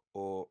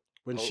 Or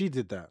when she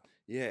did that?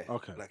 Yeah.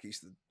 Okay. Like, it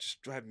used to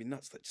just drive me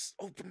nuts. Like, just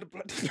open the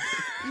bloody...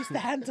 Use the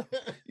handle.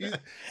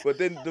 But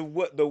then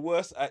the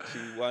worst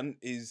actually one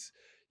is,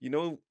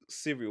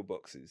 cereal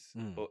boxes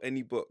or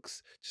any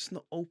box, just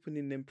not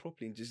opening them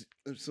properly, just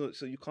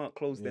so you can't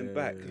close them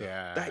back.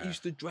 Yeah. That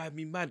used to drive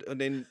me mad. And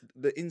then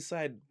the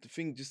inside, the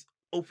thing, just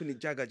open it,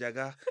 jagga.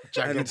 Jagga.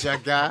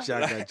 Jagga.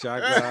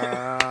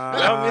 You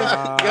know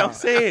what I'm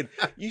saying?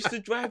 Used to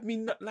drive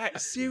me like,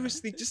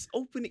 seriously, just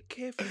open it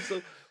carefully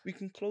so we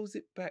can close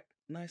it back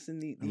nice and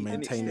neatly. And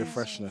maintain the it's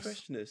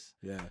freshness.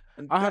 Yeah.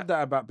 And I have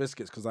that about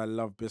biscuits because I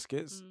love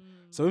biscuits.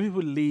 So when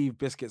people leave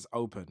biscuits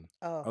open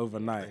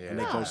overnight and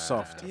they go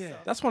soft,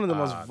 that's one of the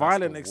most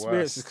violent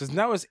experiences because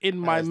now it's in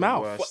my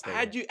mouth. But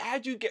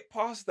how'd you get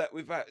past that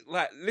without,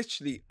 like,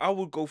 literally, I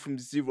would go from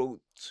 0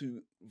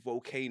 to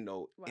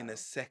volcano in a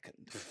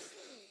second.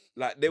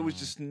 Like, there was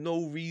just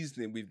no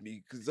reasoning with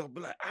me because I'll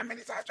be like, how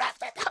many times do I have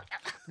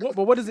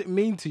to... What does it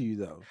mean to you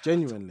though?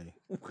 Genuinely.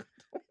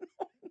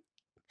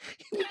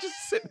 He would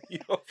just set me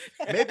off.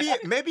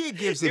 Maybe it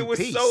gives him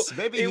peace.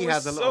 Maybe he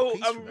has a lot of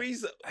peace.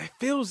 Unreasonable.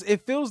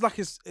 It feels like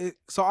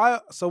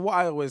so what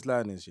I always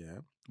learn is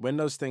when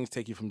those things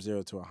take you from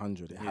 0 to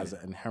 100, it has an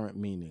inherent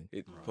meaning.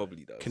 It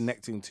probably does.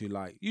 Connecting to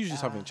like usually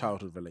something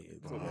childhood related.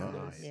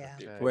 Yeah.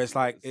 Where it's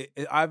like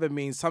it either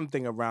means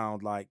something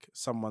around like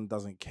someone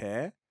doesn't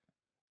care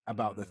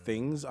about the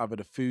things, either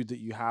the food that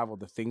you have or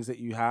the things that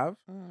you have,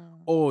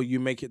 or you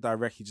make it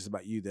directly just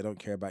about you. They don't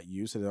care about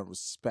you, so they don't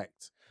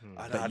respect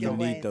that you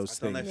need those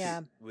things. I don't know if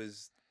it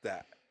was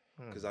that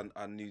because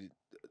I knew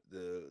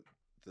the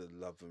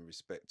love and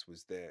respect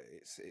was there.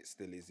 It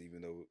still is,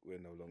 even though we're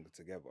no longer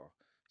together.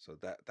 So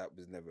that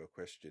was never a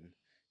question.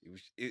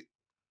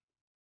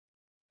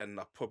 And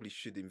I probably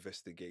should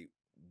investigate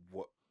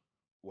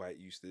why it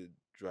used to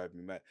drive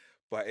me mad.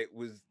 But it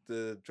was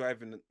the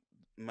driving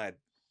mad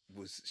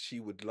was she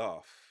would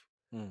laugh.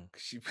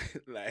 She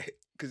like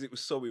because it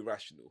was so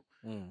irrational,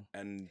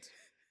 and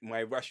my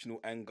irrational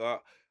anger,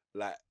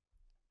 like,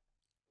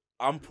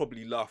 I'm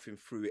probably laughing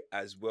through it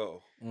as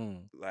well.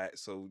 Like,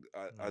 so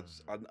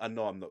I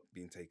know I'm not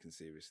being taken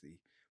seriously,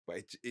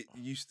 but it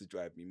used to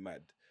drive me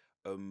mad.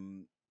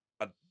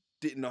 I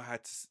didn't know how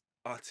to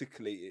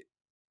articulate it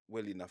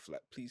well enough.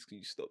 Like, please, can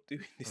you stop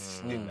doing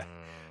this? Like,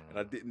 and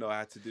I didn't know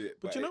how to do it.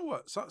 But you know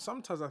what?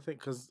 Sometimes I think,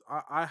 because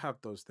I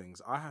have those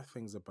things. I have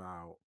things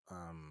about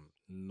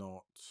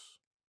not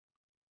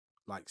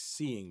like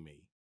seeing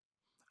me.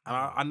 And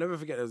I never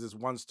forget, there was this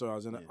one story.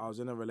 I was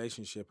in a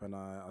relationship, and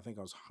I think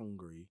I was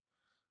hungry,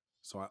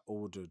 so I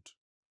ordered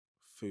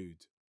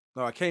food.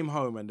 No, I came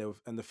home, and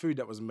the food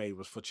that was made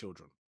was for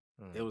children.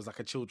 It was like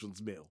a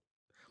children's meal.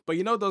 But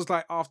you know those,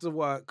 like, after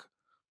work,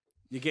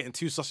 you're getting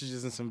 2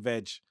 sausages and some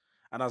veg,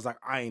 and I was like,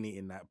 I ain't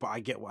eating that, but I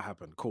get what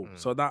happened. Cool.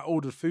 So then I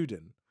ordered food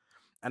in,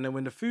 and then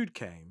when the food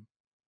came,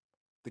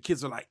 the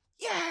kids were like,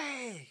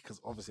 yay!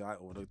 Because obviously I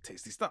ordered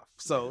tasty stuff.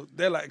 So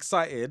they're like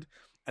excited,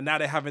 and now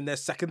they're having their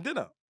second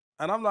dinner.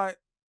 And I'm like,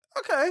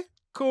 okay,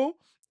 cool.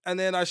 And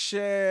then I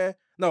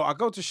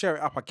go to share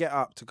it up. I get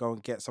up to go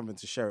and get something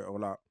to share it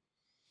all up.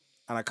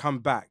 And I come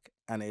back,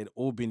 and it had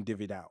all been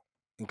divvied out,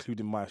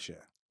 including my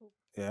share.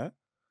 Yeah?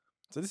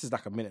 So this is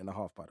like a minute and a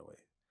half, by the way.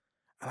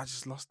 And I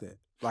just lost it.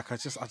 Like, I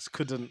just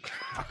couldn't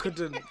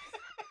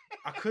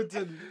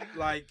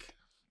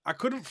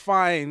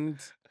find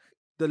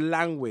the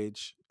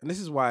language. And this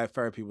is why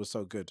therapy was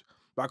so good.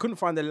 But I couldn't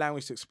find the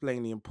language to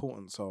explain the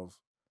importance of,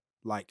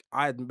 like,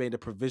 I had made a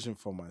provision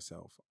for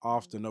myself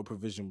after no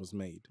provision was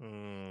made.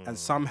 And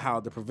somehow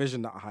the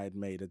provision that I had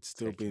made had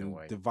still been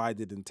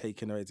divided and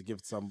taken away to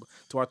give to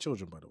our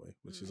children, by the way,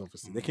 which is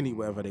obviously, they can eat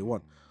whatever they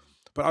want.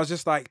 But I was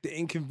just like, the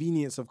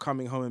inconvenience of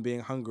coming home and being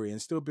hungry and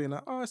still being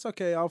like, oh, it's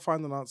okay, I'll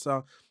find an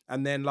answer.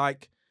 And then,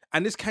 like,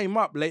 and this came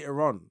up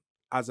later on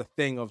as a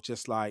thing of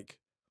just like,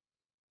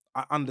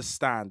 I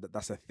understand that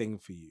that's a thing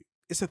for you.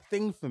 It's a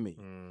thing for me.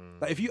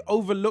 Like, if you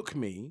overlook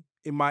me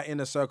in my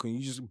inner circle and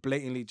you just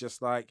blatantly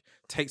just like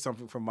take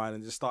something from mine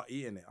and just start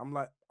eating it, I'm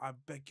like, I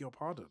beg your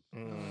pardon.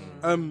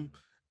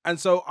 And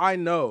so I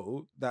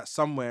know that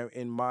somewhere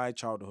in my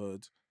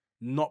childhood,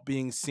 not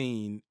being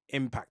seen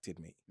impacted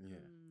me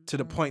to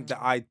the point that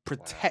I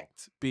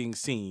protect being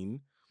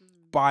seen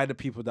by the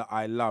people that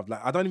I love.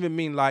 Like, I don't even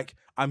mean like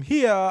I'm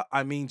here.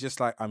 I mean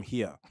just like I'm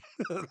here.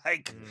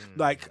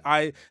 like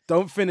I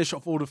don't finish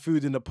off all the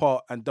food in the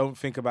pot and don't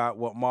think about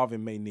what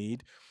Marvin may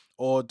need,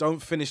 or don't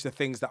finish the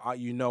things that I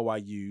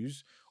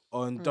use,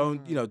 and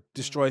don't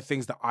destroy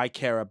things that I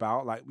care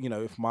about. Like,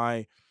 if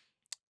my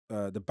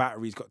the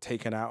batteries got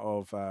taken out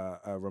of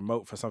a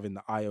remote for something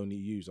that I only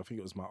use. I think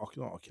it was my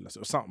not Oculus. It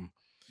was something.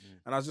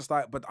 And I was just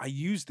like, but I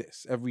use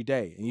this every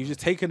day. And you've just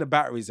taken the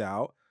batteries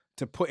out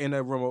to put in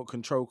a remote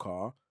control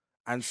car.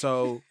 And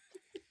so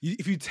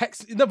if you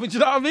text, no, but you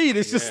know what I mean?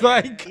 It's just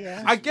like,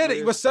 I get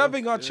it. We're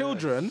serving our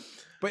children.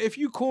 But if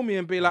you call me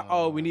and be like,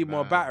 oh, we need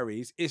more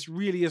batteries, it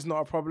really is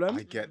not a problem.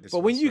 I get this. But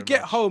when you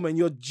get home and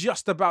you're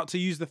just about to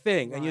use the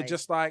thing and you're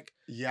just like,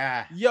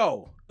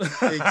 yo.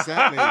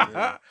 Exactly.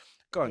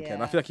 Go on,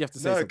 Ken. I feel like you have to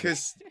say something. No,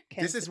 because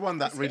this is one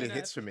that really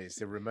hits for me. It's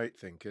the remote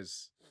thing.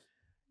 Because,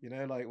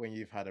 like when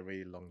you've had a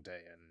really long day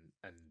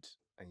and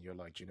you're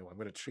like, I'm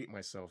going to treat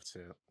myself to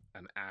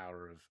an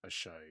hour of a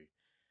show.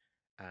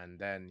 And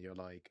then you're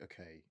like,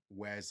 okay,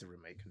 where's the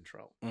remote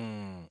control?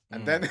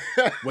 And then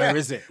where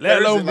is it?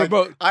 Let alone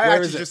remote. I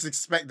actually just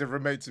expect the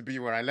remote to be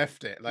where I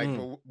left it. Like,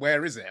 well,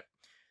 where is it?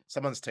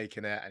 Someone's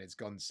taken it and it's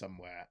gone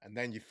somewhere. And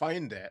then you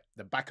find it,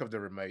 the back of the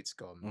remote's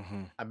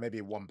gone, and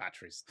maybe one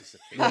battery's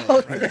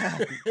disappeared.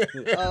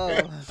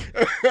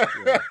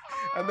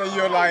 And then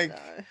you're like,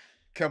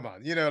 come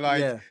on,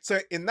 So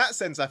in that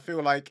sense, I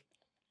feel like,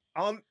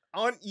 aren't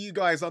you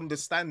guys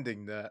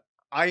understanding that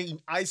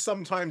I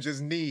sometimes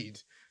just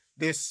need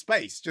this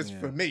space just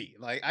for me?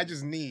 Like, I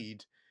just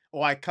need,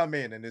 or I come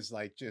in and there's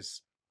like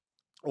just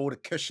all the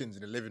cushions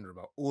in the living room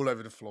are all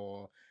over the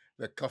floor,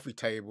 the coffee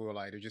table,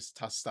 like there's just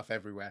stuff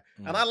everywhere.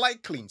 And I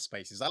like clean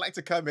spaces. I like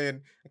to come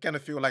in, I kind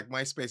of feel like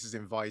my space is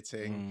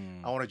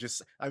inviting. I want to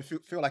I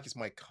feel like it's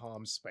my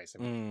calm space.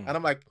 And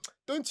I'm like,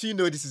 don't you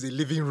know this is a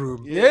living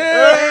room?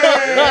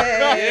 It's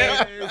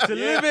a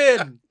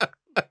living.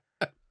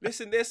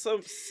 Listen, there's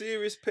some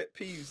serious pet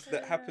peeves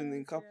that happen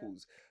in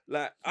couples.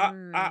 Like,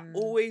 I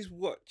always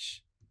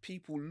watch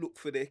people look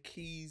for their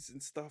keys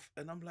and stuff,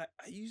 and I'm like,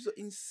 are you so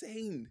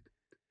insane?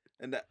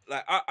 And that,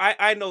 like,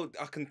 I know,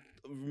 I can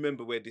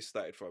remember where this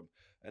started from,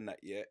 and that,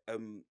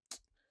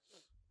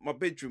 my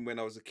bedroom when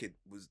I was a kid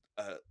was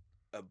a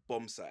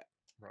bomb site,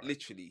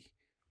 literally,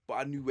 but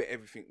I knew where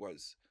everything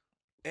was.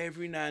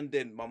 Every now and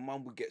then, my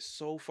mum would get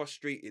so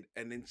frustrated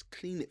and then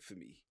clean it for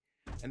me.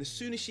 And as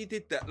soon as she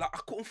did that, like, I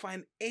couldn't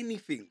find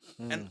anything,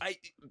 and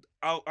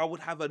I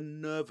would have a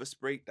nervous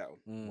breakdown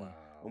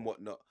and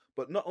whatnot.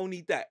 But not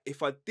only that,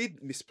 if I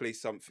did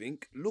misplace something,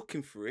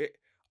 looking for it,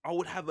 I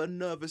would have a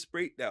nervous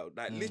breakdown.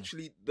 Like,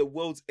 literally, the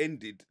world's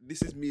ended.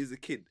 This is me as a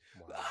kid.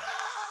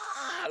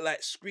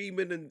 Like,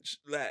 screaming and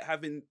like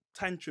having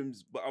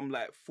tantrums, but I'm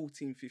like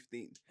 14,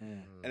 15.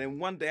 And then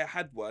one day I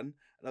had one,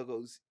 and I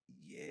goes,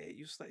 yeah,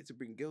 you're starting to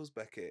bring girls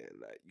back here.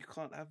 Like, you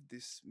can't have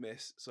this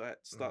mess. So I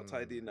start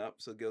tidying up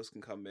so girls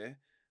can come here.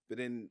 But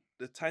then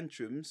the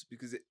tantrums,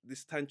 because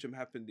this tantrum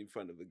happened in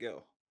front of a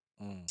girl.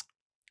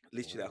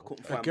 literally, I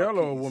couldn't A find girl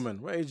my or a keys.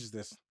 woman? What age is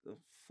this?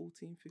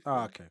 14, 15.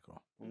 Oh, okay,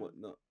 cool. And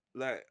whatnot.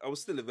 Like, I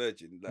was still a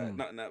virgin, like, Mm.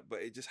 nothing that,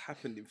 but it just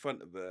happened in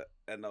front of her,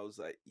 and I was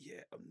like,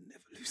 yeah, I'm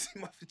never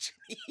losing my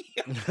virginity.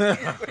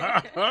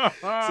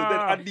 So then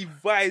I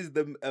devised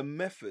a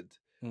method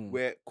Mm.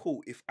 where,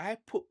 cool, if I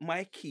put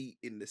my key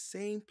in the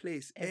same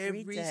place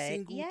Every every day,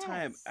 single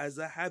time as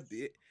a yes.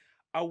 habit,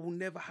 I will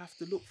never have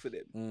to look for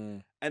them.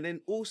 Mm. And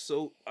then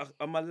also,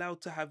 I'm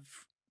allowed to have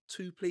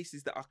 2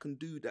 places that I can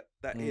do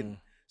that in.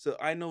 So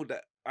I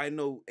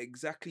know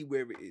exactly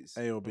where it is.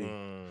 A or B.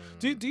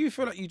 Mm. Do you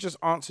feel like you just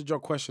answered your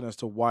question as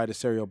to why the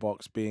cereal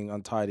box being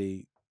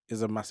untidy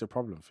is a massive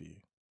problem for you?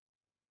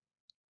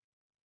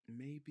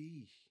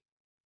 Maybe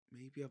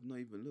I've not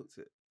even looked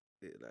at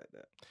it like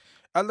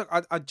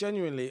that. I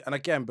genuinely, and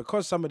again,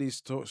 because some of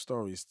these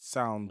stories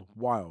sound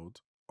wild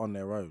on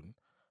their own,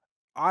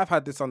 I've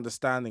had this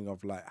understanding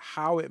of like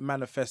how it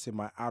manifests in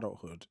my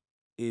adulthood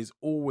is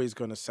always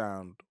going to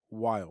sound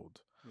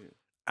wild. Yeah.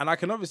 And I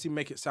can obviously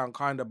make it sound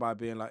kinder by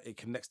being like it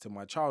connects to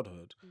my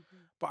childhood.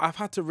 But I've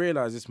had to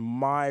realize it's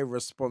my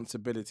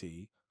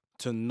responsibility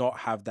to not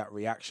have that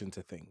reaction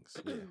to things.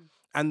 Yeah.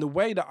 And the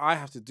way that I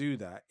have to do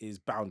that is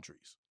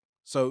boundaries.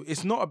 So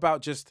it's not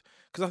about just,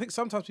 because I think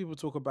sometimes people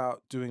talk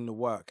about doing the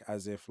work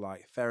as if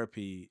like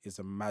therapy is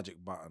a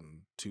magic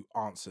button to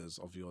answers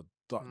of your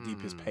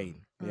deepest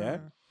pain. Yeah.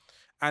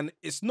 And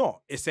it's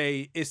not. It's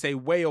a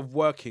way of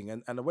working.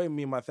 And the way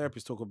me and my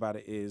therapist talk about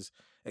it is,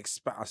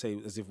 I say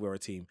as if we're a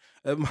team.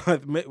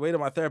 The way that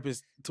my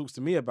therapist talks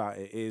to me about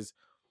it is,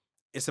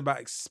 it's about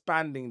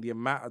expanding the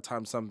amount of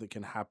time something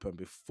can happen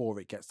before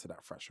it gets to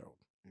that threshold.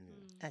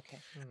 Okay.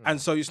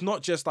 And so it's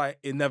not just like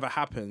it never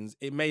happens.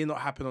 It may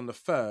not happen on the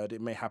 3rd.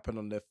 It may happen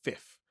on the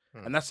 5th.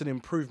 And that's an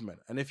improvement.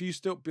 And if you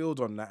still build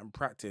on that and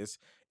practice,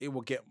 it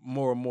will get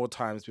more and more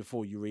times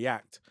before you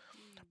react.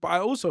 But I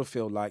also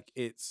feel like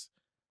it's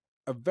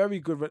a very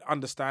good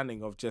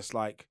understanding of just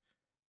like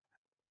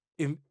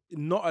in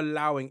not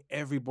allowing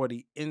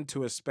everybody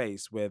into a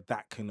space where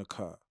that can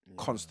occur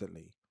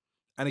constantly.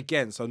 And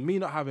again, so me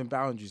not having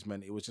boundaries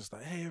meant it was just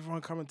like, hey,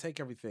 everyone come and take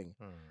everything.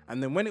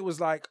 And then when it was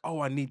like, oh,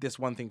 I need this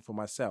one thing for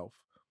myself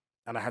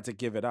and I had to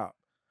give it up,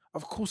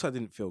 of course I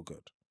didn't feel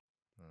good.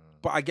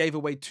 But I gave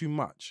away too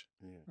much.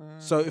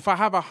 So if I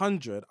have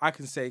 100, I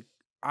can say,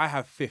 I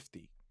have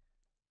 50.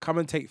 Come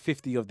and take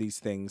 50 of these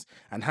things,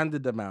 and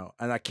handed them out.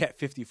 And I kept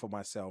 50 for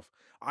myself.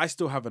 I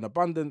still have an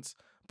abundance,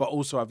 but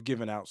also I've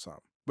given out some.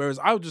 Whereas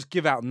I would just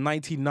give out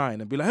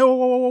 99 and be like, hey, whoa,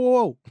 whoa, whoa,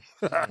 whoa,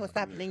 whoa. What's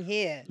happening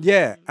here?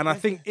 Yeah. And I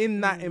think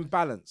in that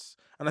imbalance,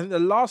 and I think the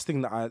last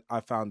thing that I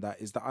found that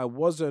is that I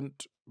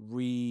wasn't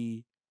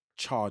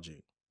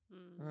recharging.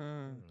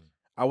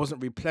 I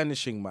wasn't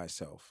replenishing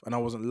myself, and I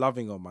wasn't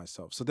loving on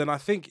myself. So then I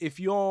think if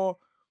you're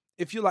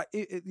like,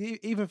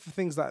 even for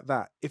things like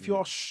that, if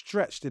you're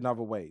stretched in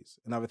other ways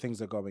and other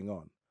things are going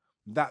on,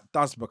 that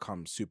does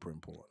become super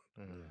important.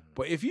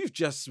 But if you've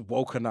just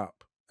woken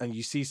up and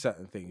you see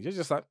certain things, you're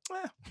just like,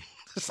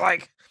 it's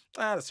like,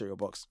 the cereal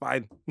box,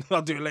 fine,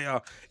 I'll do it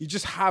later. You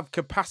just have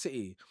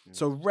capacity.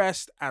 So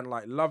rest and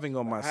like loving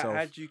on myself.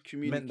 How do you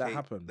communicate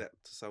that that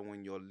to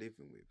someone you're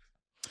living with?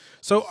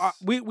 So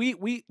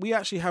we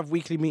actually have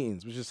weekly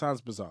meetings, which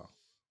sounds bizarre.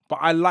 But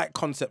I like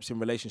concepts in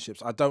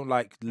relationships. I don't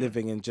like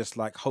living in just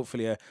like,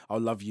 hopefully I'll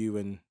love you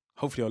and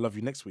hopefully I'll love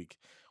you next week.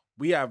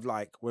 We have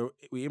like,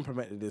 we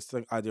implemented this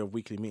idea of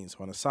weekly meetings.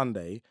 So on a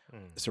Sunday,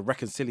 it's a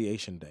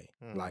reconciliation day.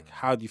 Like,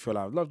 how do you feel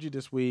I've loved you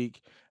this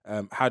week?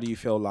 How do you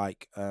feel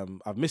like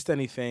I've missed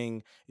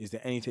anything? Is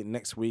there anything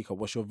next week? Or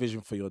what's your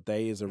vision for your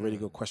day is a really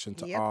good question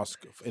to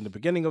ask in the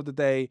beginning of the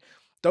day.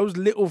 Those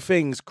little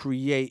things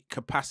create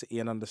capacity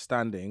and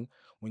understanding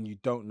when you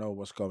don't know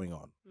what's going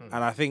on.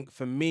 And I think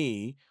for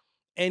me,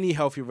 any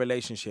healthy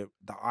relationship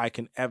that I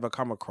can ever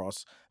come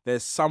across,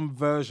 there's some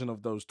version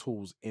of those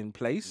tools in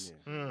place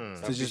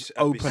to just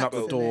open up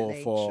the door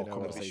for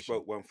conversation.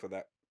 Bespoke one for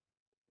that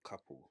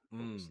couple.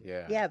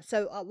 Yeah.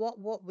 So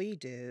what we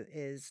do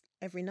is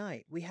every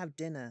night we have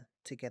dinner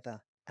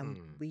together, and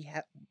we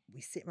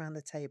sit around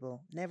the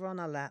table, never on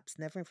our laps,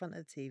 never in front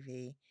of the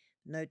TV,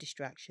 no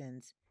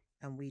distractions,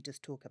 and we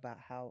just talk about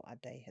how our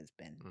day has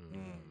been.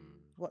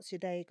 What's your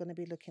day going to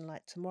be looking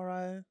like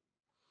tomorrow?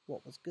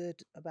 What was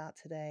good about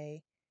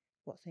today?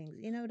 What things,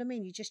 you know what I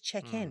mean? You just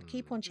check in,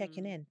 keep on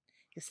checking in.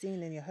 You're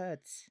seeing in your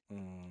herds.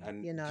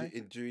 And you know,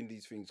 during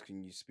these things, can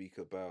you speak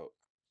about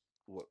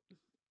what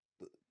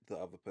the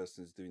other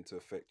person's doing to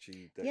affect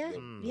you? That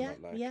you're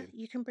not liking?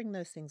 You can bring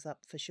those things up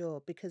for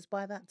sure, because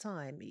by that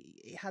time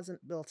it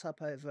hasn't built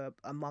up over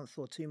a month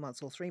or 2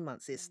 months or 3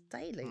 months. It's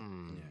daily.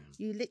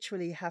 You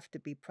literally have to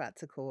be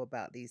practical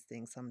about these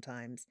things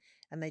sometimes,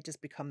 and they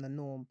just become the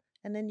norm.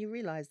 And then you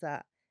realize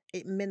that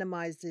it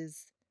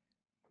minimizes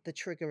the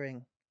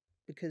triggering,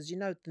 because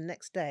the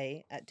next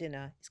day at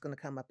dinner it's going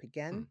to come up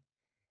again.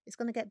 It's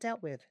going to get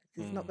dealt with.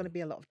 There's not going to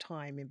be a lot of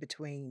time in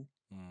between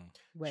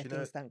where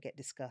things don't get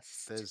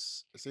discussed.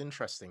 It's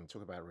interesting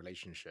talk about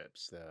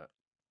relationships that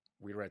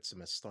we read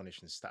some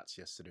astonishing stats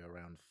yesterday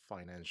around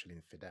financial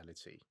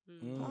infidelity.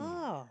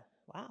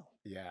 Wow.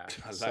 Yeah.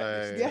 I like so,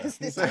 this. Yes,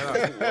 this so-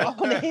 I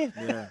want to hear.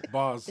 Yeah,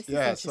 bars. This is yeah,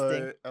 interesting.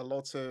 so a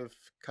lot of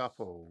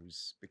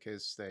couples,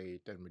 because they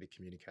don't really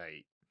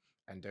communicate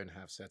and don't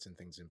have certain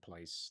things in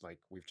place, like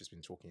we've just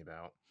been talking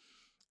about,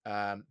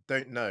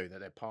 don't know that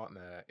their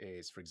partner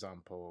is, for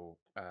example,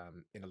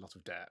 in a lot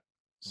of debt.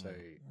 So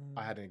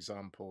I had an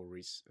example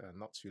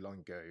not too long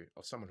ago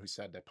of someone who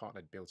said their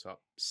partner had built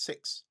up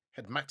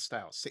had maxed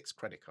out 6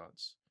 credit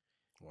cards,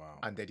 Wow.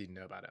 and they didn't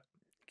know about it.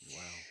 Wow.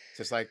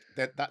 So it's like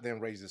that then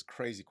raises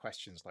crazy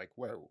questions like,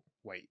 whoa,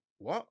 wait,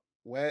 what?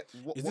 What?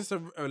 Is this a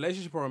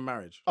relationship or a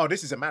marriage? Oh,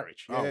 this is a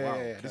marriage. Oh, Yeah, wow,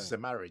 yeah, yeah. This okay. is a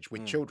marriage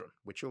with Mm. children.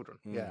 With children.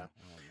 Mm. Yeah.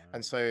 Oh, man.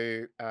 And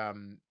so,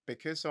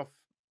 because of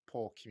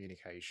poor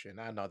communication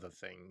and other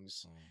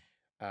things,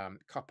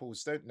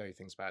 couples don't know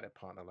things about their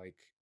partner. Like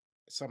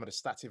some of the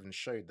stats even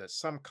showed that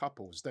some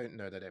couples don't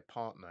know that their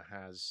partner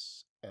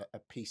has a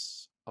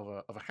piece of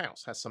a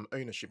house, has some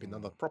ownership in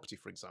another property,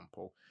 for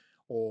example,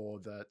 or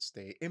that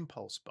they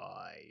impulse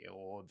buy,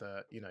 or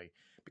that,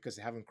 because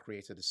they haven't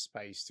created a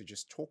space to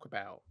just talk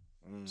about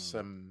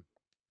some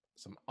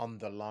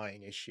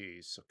underlying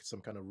issues,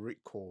 some kind of root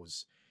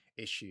cause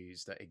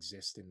issues that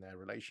exist in their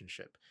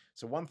relationship.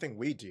 So one thing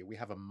we do, we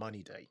have a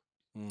money day.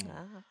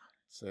 Ah.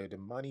 So the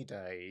money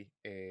day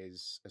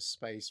is a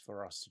space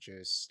for us to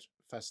just,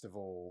 first of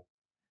all,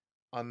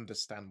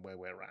 understand where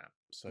we're at.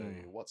 So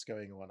what's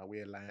going on? Are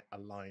we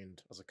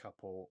aligned as a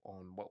couple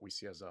on what we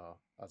see as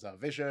our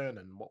vision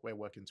and what we're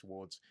working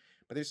towards?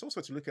 But it's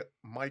also to look at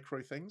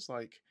micro things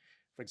like,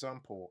 for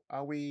example,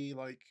 are we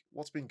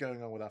what's been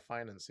going on with our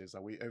finances?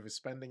 Are we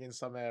overspending in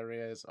some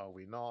areas? Are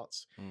we not?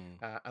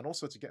 And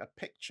also to get a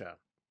picture,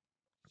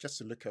 just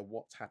to look at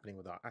what's happening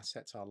with our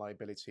assets, our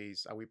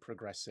liabilities. Are we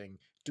progressing?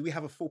 Do we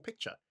have a full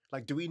picture?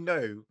 Like, do we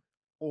know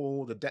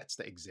all the debts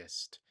that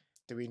exist?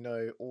 Do we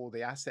know all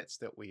the assets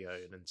that we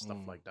own and stuff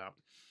like that?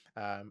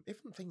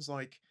 Even things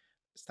like,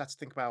 start to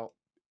think about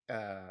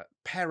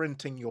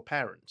parenting your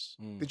parents.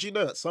 Did you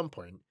know at some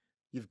point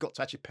you've got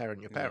to actually parent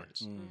your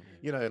parents?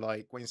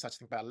 Like when you start to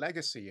think about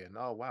legacy and,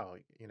 oh wow,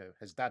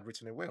 has dad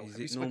written a will? Is Have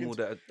you it spoken normal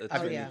to- that a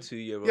Oh, yeah.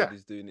 22-year-old Yeah.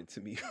 is doing it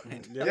to me?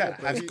 yeah,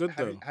 that's good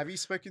though. have you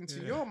spoken to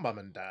your mum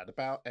and dad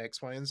about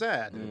X, Y, and Z?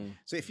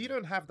 So if you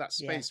don't have that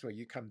space where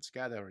you come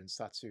together and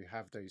start to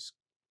have those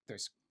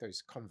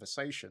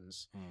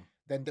conversations,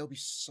 then there'll be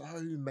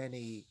so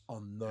many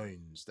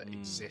unknowns that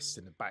exist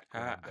in the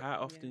background.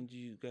 How often do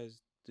you guys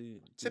do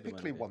the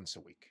Typically money day? once a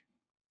week.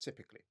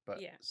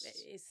 But Yeah,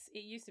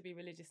 it used to be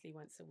religiously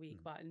once a week,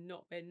 but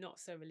we're not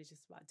so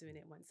religious about doing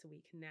it once a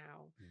week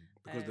now.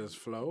 Because there's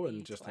flow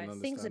and just an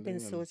understanding. Things have been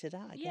and- sorted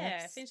out, I Yeah,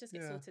 guess. things just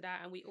get sorted out,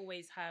 and we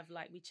always have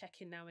we check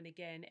in now and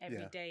again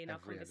every day in our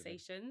every other day.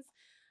 conversations.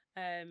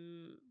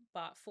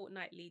 But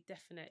fortnightly,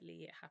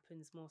 definitely, it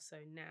happens more so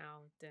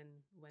now than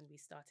when we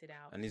started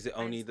out. And is it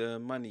only the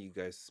money you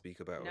guys speak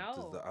about, or does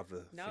No, the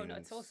other no, things? not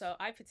at all. So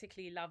I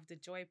particularly love the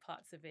joy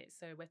parts of it.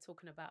 So we're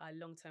talking about our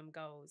long-term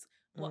goals.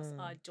 What's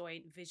our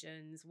joint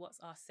visions? What's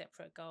our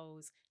separate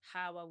goals?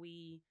 How are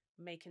we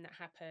making that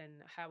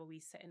happen? How are we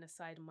setting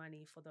aside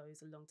money for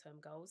those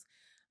long-term goals?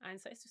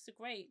 And so it's just a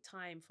great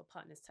time for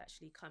partners to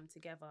actually come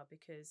together,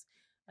 because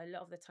a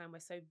lot of the time we're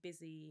so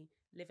busy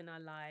living our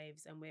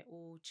lives and we're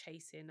all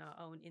chasing our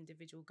own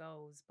individual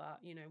goals. But,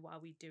 what are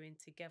we doing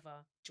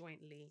together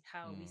jointly?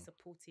 How are we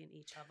supporting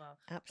each other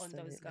on those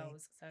Absolutely.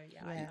 goals? So,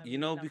 yeah, Yeah. I You really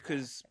know, love that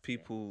because aspect of it.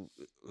 people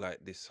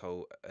like this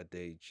whole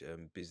adage,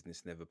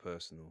 business never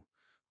personal,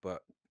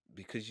 but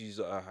because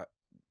you are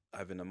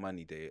having a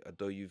money day,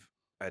 although you've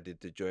added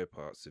the joy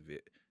parts of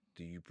it,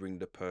 do you bring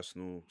the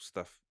personal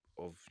stuff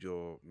of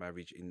your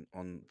marriage in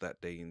on that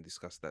day and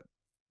discuss that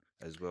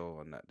as well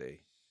on that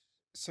day?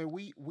 So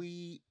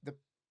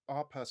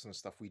our personal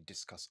stuff we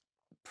discuss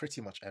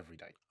pretty much every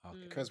day,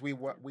 because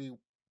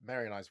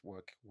Mary and I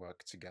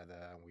work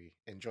together and we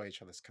enjoy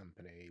each other's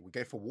company. We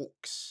go for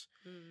walks,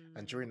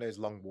 and during those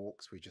long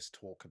walks we just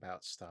talk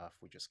about stuff,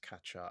 we just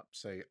catch up.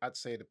 So I'd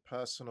say the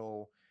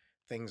personal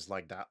things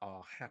like that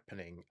are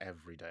happening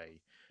every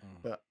day.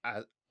 But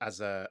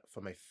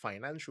from a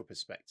financial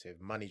perspective,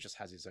 money just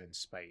has its own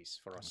space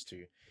for us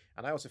to,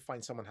 and I also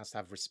find someone has to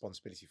have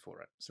responsibility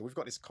for it. So we've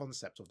got this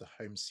concept of the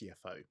home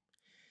CFO.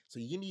 So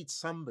you need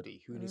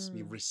somebody who needs to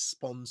be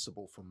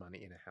responsible for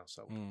money in a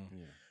household,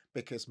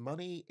 because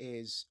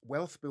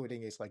wealth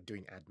building is like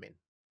doing admin,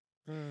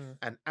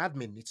 and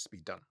admin needs to be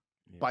done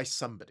by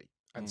somebody,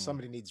 and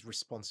somebody needs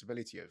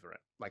responsibility over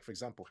it. Like, for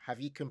example, have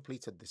you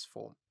completed this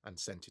form and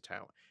sent it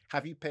out?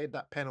 Have you paid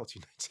that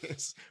penalty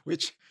notice?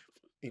 Which,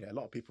 a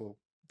lot of people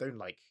don't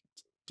like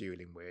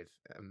dealing with,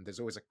 and there's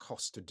always a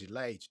cost to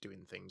delay to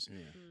doing things.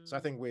 So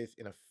I think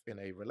in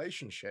a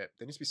relationship,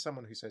 there needs to be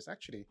someone who says,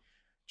 actually,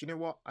 do you know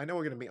what? I know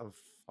we're going to meet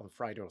on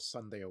Friday or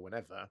Sunday or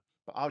whenever,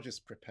 but I'll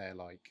just prepare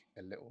like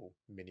a little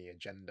mini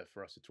agenda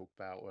for us to talk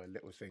about, or a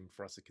little thing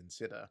for us to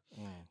consider.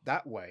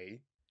 That way,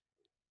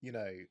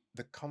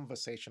 the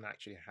conversation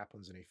actually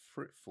happens in a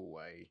fruitful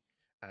way,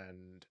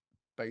 and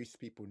both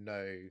people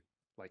know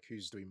like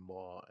who's doing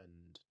more,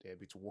 and they're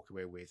able to walk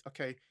away with,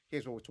 okay,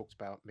 here's what we talked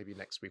about. Maybe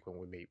next week when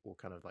we meet, we'll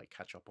kind of like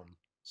catch up on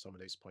some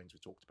of those points we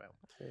talked about.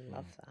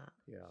 Love that.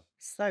 Yeah.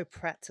 So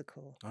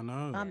practical. I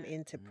know. I'm Yeah.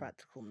 into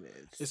practical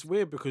moves. It's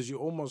weird because you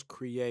almost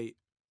create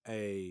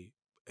a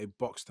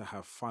box to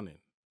have fun in.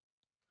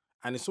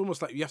 And it's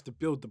almost like you have to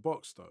build the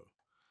box though.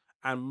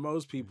 And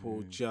most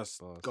people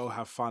just go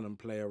have fun and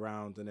play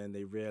around, and then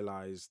they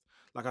realize,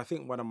 like, I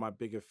think one of my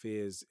bigger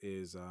fears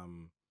is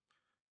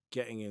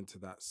getting into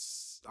that.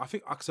 I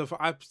think so.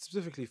 I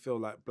specifically feel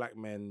like black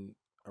men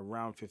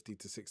around 50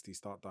 to 60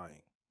 start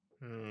dying,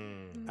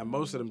 and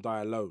most of them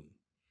die alone.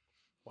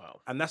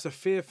 Wow. And that's a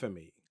fear for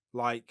me.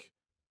 Like,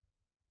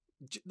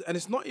 and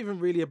it's not even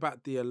really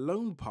about the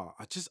alone part.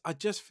 I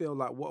just feel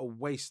like what a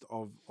waste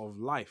of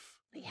life.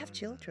 They have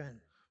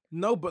children.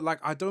 No, but like,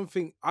 I don't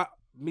think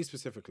me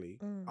specifically,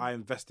 I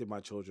invested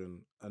my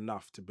children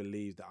enough to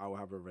believe that I will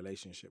have a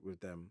relationship with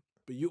them.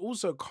 But you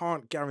also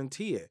can't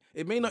guarantee it.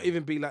 It may not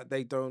even be like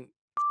they don't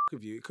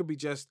with you. It could be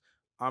just,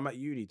 I'm at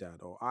uni,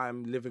 dad, or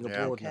I'm living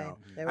abroad now.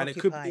 They're And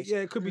occupied.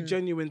 it could be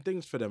genuine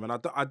things for them. And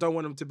I don't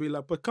want them to be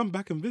like, but come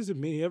back and visit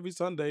me every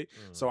Sunday.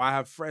 So I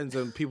have friends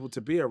and people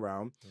to be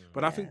around.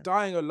 But I think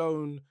dying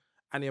alone,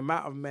 and the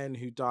amount of men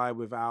who die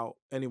without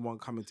anyone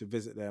coming to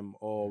visit them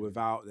or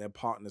without their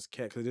partner's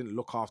care, because they didn't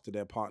look after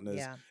their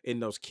partners in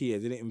those key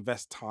years, they didn't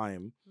invest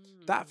time.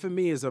 That for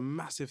me is a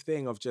massive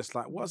thing of just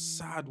like, what a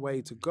sad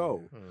way to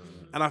go.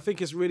 And I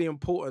think it's really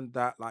important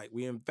that like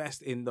we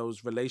invest in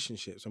those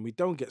relationships and we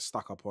don't get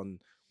stuck up on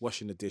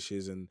washing the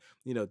dishes and,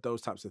 you know,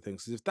 those types of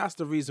things. Because if that's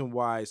the reason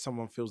why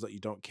someone feels that you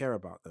don't care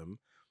about them,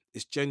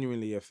 it's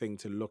genuinely a thing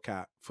to look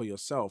at for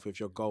yourself if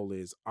your goal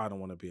is, I don't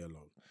want to be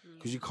alone.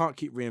 Because you can't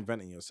keep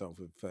reinventing yourself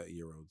with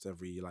 30-year-olds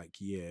every like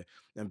year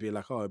and be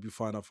like, oh, it'd be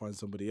fine, I'll find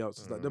somebody else.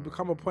 It's like there'll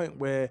become a point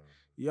where,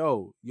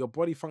 your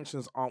body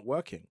functions aren't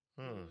working.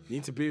 You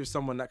need to be with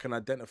someone that can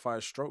identify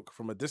a stroke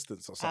from a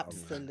distance or something.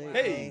 Absolutely.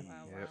 Hey.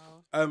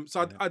 Wow.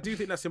 So I do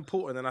think that's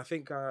important, and I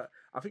think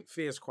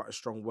fear is quite a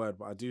strong word,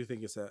 but I do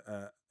think it's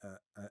a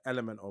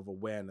element of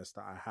awareness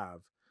that I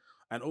have,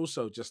 and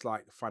also just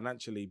like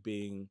financially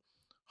being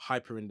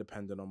hyper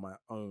independent on my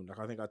own. Like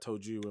I think I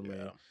told you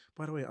when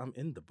by the way, I'm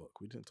in the book.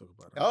 We didn't talk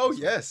about that. Oh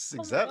yes,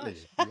 exactly.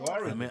 gosh. You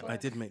are. I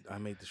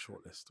made the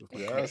shortlist.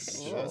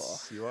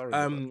 Yes, you are. In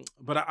the book.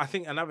 But I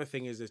think another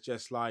thing is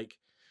just like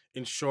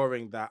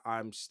ensuring that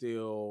I'm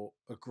still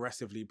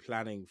aggressively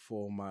planning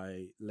for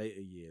my later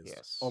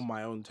years on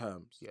my own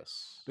terms.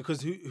 Yes.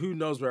 Because who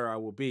knows where I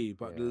will be,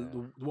 but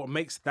what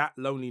makes that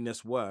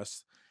loneliness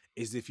worse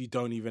is if you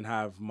don't even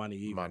have money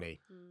either.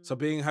 So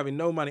having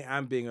no money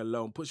and being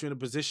alone puts you in a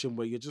position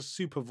where you're just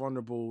super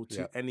vulnerable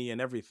to any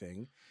and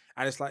everything.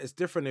 And it's like, it's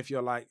different if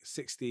you're like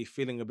 60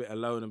 feeling a bit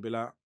alone and be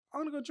like, I'm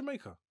gonna go to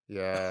Jamaica.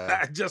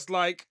 Yeah. Just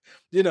like,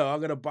 I'm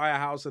gonna buy a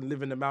house and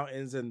live in the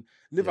mountains and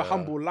live a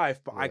humble life,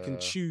 but I can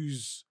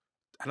choose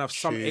and have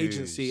some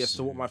agency as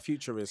to what my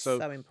future is.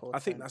 So important. I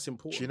think that's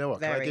important. Do you know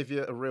what? Can I give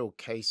you a real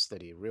case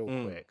study real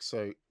quick?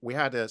 So we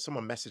had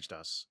someone messaged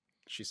us.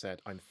 She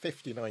said, I'm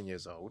 59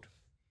 years old.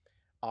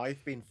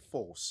 I've been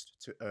forced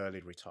to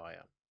early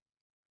retire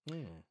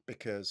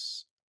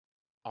because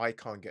I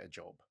can't get a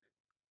job.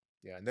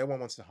 Yeah, no one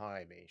wants to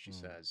hire me, she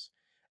says.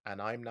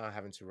 And I'm now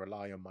having to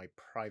rely on my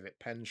private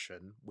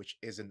pension, which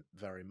isn't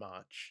very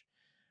much.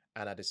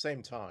 And at the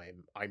same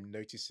time, I'm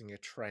noticing a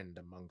trend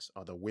amongst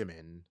other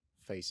women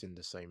facing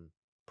the same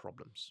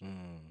problems.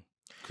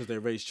 Because they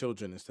raise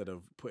children instead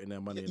of putting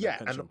their money in their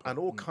pension pot. And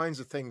all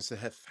kinds of things that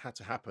have had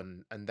to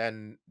happen. And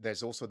then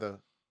there's also the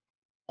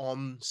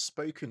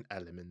unspoken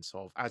elements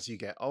of, as you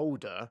get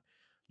older,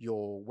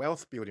 your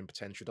wealth building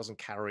potential doesn't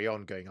carry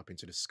on going up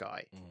into the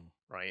sky,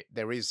 right?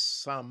 There is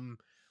something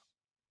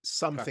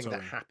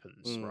that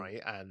happens,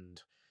 right?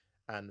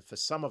 And for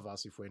some of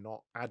us, if we're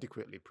not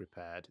adequately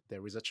prepared,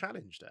 there is a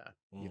challenge there,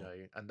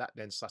 and that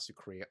then starts to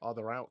create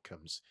other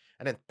outcomes.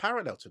 And then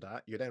parallel to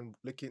that, you're then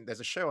looking, there's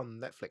a show on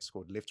Netflix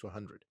called Live to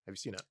 100. Have you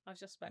seen it? I was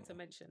just about to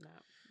mention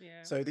that.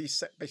 Yeah. So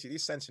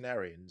these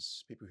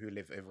centenarians, people who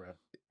live over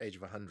the age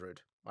of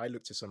 100, I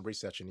looked at some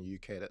research in the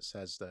UK that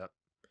says that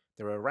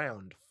there are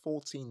around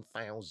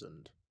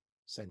 14,000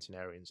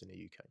 centenarians in the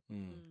UK.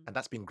 And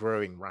that's been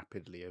growing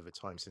rapidly over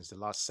time since the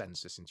last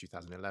census in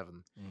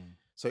 2011.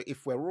 So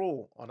if we're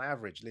all on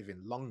average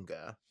living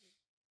longer,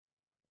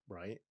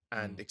 right,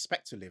 and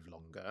expect to live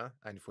longer,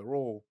 and if we're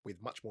all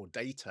with much more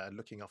data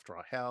looking after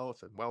our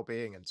health and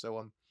well-being and so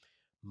on,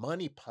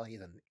 money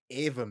plays an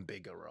even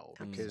bigger role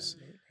because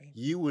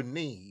you would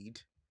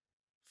need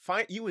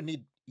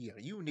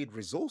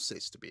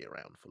resources to be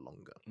around for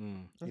longer,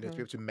 to be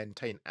able to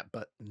maintain.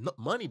 But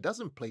money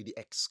doesn't play the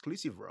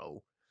exclusive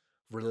role.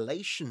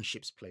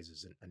 Relationships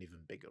plays an even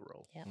bigger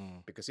role.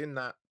 Because in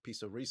that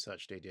piece of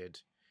research they did,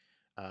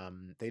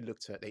 they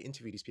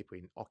interviewed these people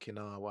in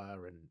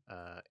Okinawa and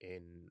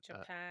in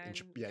Japan,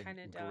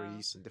 Canada, in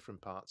Greece and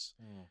different parts.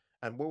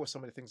 And what were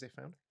some of the things they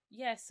found?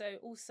 Yeah, so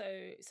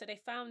they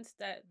found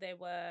that there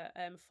were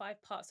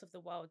 5 parts of the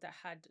world that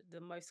had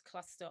the most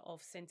cluster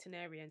of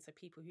centenarians, so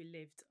people who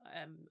lived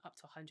up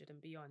to 100 and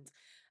beyond.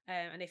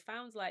 And they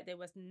found like there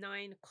was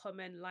 9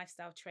 common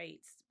lifestyle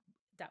traits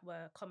that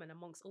were common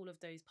amongst all of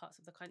those parts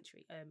of the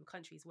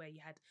countries where you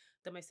had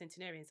the most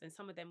centenarians, and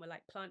some of them were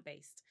like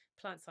plant-based,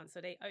 plant-sons.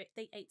 So they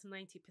ate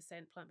 90%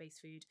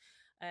 plant-based food.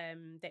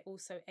 They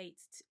also ate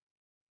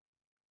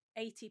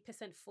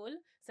 80% full,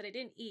 so they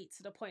didn't eat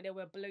to the point they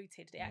were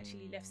bloated. They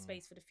actually left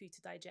space for the food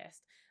to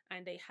digest,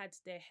 and they had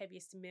their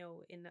heaviest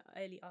meal in the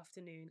early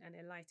afternoon and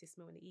their lightest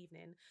meal in the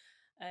evening.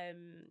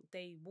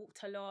 They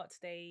walked a lot,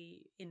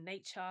 they in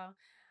nature,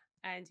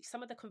 and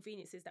some of the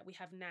conveniences that we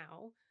have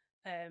now,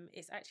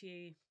 it's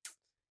actually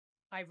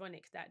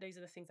ironic that those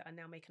are the things that are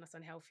now making us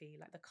unhealthy,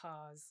 like the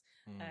cars.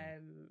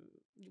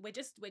 We're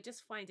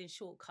just finding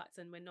shortcuts,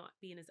 and we're not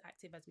being as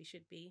active as we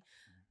should be.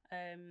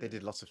 They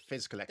did lots of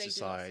physical They do lots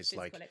of exercise,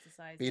 physical like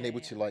exercise, being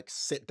able to like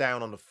sit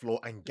down on the floor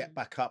and get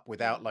back up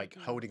without like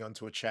holding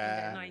onto a in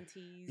chair. their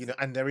 90s. You know,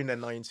 and they're in their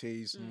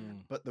 90s.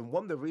 But the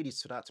one that really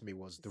stood out to me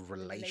was the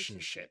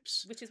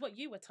relationships. Which is what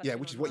you were touching Yeah, on.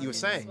 which is what you were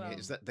Marvin, as saying, well.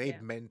 is that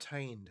they'd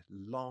maintained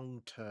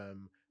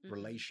long-term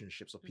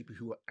relationships of people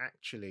who were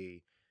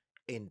actually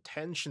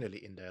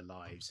intentionally in their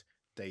lives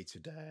day to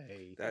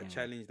day. That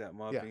challenge that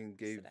Marvin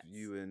gave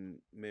you and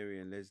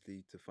Mary and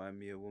Leslie to find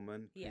me a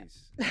woman,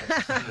 please.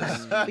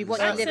 We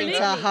want you living to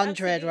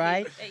 100,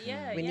 right?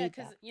 Yeah, we need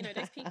because that. you know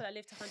those people that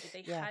lived to 100,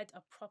 they had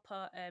a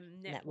proper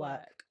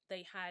network.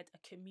 They had a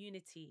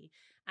community,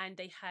 and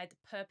they had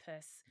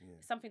purpose.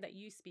 Something that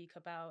you speak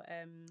about.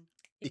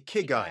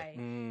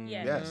 Ikigai.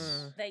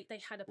 Yes. They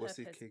had a What's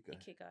purpose.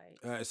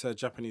 Ikigai? It's a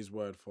Japanese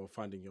word for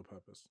finding your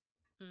purpose.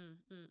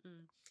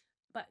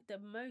 But the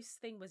most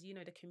thing was, you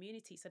know, the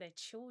community. So their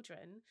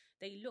children,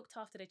 they looked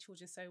after their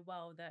children so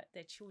well that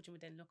their children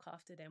would then look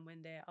after them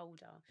when they're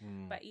older.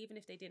 But even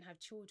if they didn't have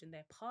children,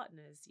 their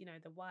partners, you know,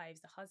 the wives,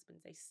 the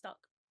husbands, they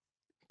stuck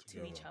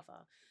to each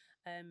other.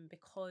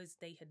 Because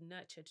they had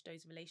nurtured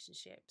those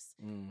relationships.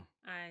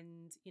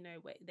 And, you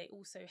know, they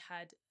also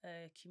had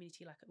a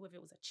community, like whether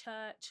it was a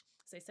church,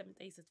 so Seventh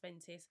Day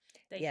Adventists,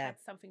 they had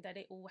something that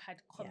they all had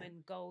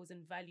common goals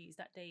and values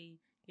that they,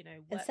 you know,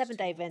 and 7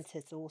 Day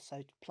Adventists are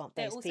also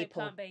plant-based also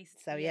people.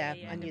 plant-based. So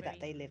I knew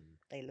that they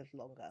live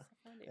longer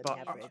than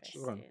the average.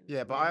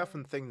 But I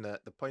often think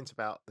that the point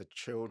about the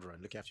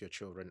children, looking after your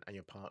children and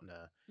your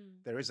partner,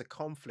 there is a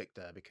conflict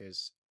there,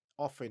 because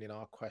often in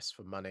our quest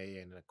for money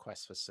and a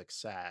quest for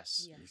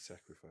success,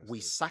 we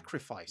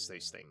sacrifice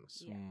those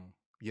things,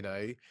 you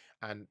know,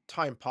 and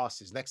time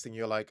passes. Next thing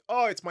you're like,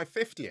 oh, it's my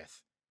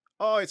 50th.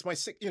 Oh, it's my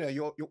 6th. You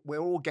know,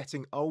 we're all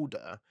getting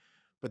older,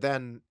 but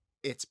then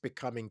it's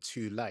becoming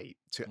too late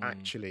to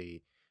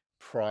actually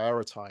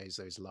prioritize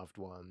those loved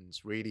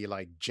ones, really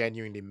like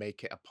genuinely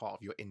make it a part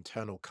of your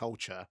internal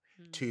culture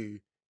to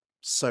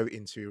sow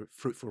into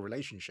fruitful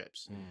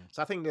relationships.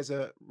 So I think there's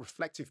a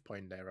reflective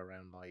point there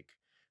around like,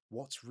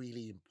 what's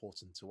really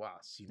important to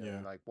us, you know,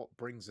 like what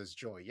brings us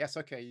joy. Yes,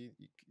 okay,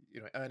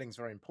 you know, earning's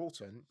very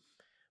important,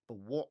 but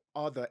what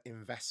other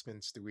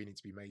investments do we need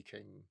to be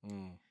making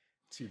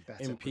to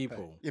better in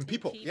people? In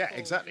people, yeah,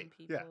 exactly.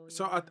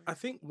 So I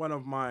think one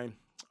of mine,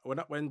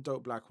 when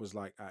Dope Black was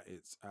like at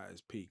its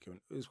peak, and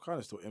it was kind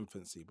of still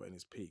infancy, but in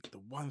its peak, the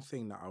one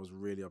thing that I was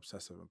really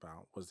obsessive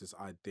about was this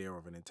idea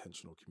of an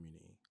intentional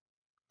community.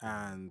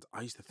 And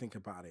I used to think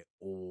about it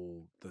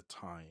all the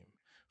time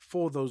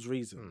for those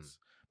reasons.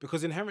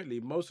 Because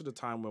inherently, most of the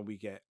time when we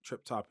get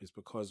tripped up is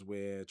because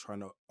we're trying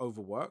to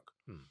overwork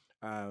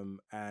and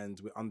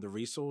we're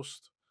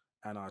under-resourced,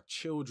 and our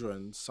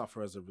children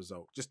suffer as a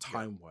result, just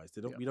time-wise.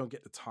 We don't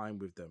get the time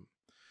with them.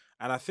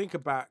 And I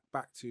think back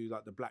to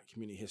like the Black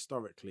community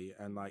historically,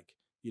 and like,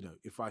 you know,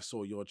 if I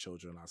saw your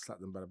children, I'd slap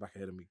them by the back of the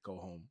head and we'd go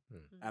home.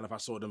 And if I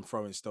saw them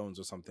throwing stones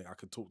or something, I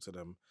could talk to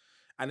them.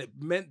 And it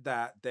meant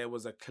that there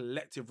was a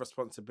collective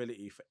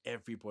responsibility for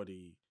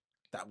everybody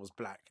that was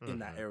Black in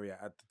that area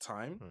at the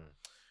time.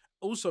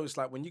 Also, it's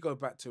like when you go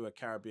back to a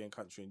Caribbean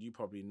country, and you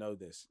probably know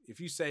this,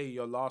 if you say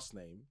your last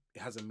name,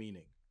 it has a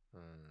meaning.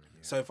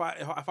 So if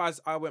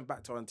I went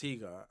back to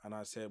Antigua and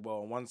I said,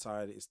 well, on one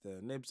side it's the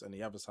Nibs and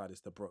the other side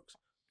is the Brooks.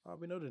 Oh,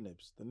 we know the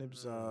Nibs. The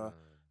Nibs,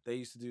 they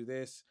used to do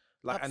this.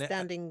 Like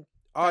upstanding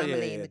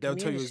family in the they'll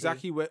tell you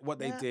exactly what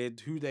they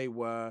did, who they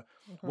were,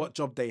 what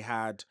job they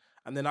had.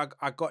 And then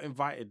I got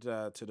invited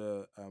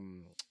to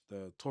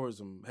the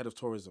tourism, head of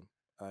tourism.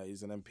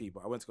 He's an MP,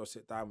 but I went to go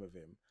sit down with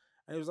him.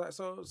 And he was like,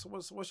 so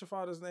what's your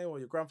father's name or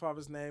your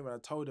grandfather's name? And I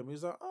told him. He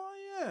was like, oh,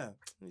 yeah. And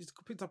he just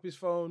picked up his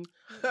phone,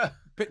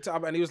 picked it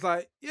up, and he was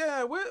like,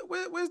 yeah,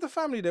 where's the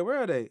family there?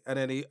 Where are they? And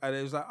then he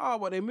was like, oh,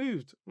 well, they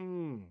moved.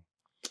 No,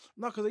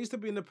 because I used to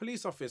be in the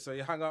police office. So he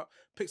hung up,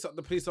 picks up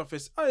the police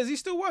office. Oh, is he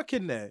still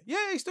working there?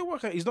 Yeah, he's still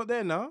working. He's not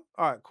there now.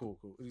 All right, cool.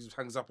 He just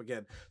hangs up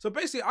again. So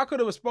basically, I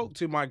could have spoke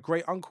to my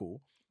great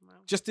uncle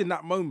just in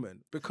that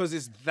moment, because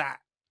it's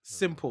that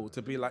simple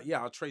to be like,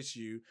 yeah, I'll trace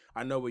you.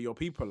 I know where your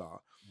people are.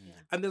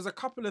 And there's a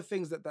couple of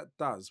things that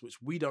does,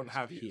 which we don't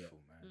have here.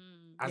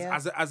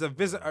 As a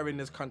visitor in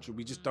this country,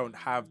 we just don't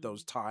have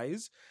those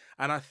ties.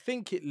 And I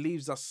think it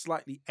leaves us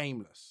slightly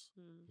aimless.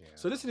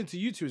 So listening to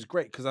you two is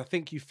great, because I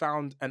think you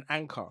found an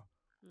anchor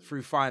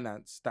through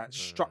finance that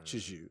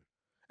structures you.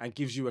 and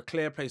gives you a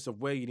clear place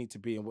of where you need to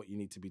be and what you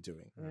need to be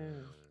doing.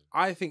 Mm.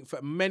 I think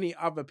for many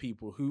other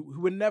people who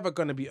were never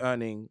going to be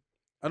earning,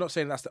 I'm not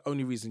saying that's the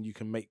only reason you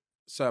can make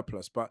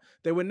surplus, but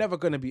they were never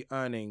going to be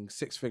earning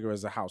 6 figures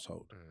as a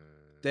household.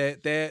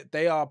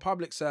 They are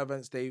public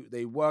servants.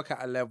 They work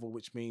at a level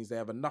which means they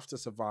have enough to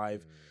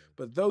survive.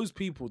 But those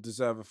people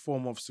deserve a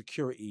form of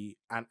security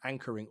and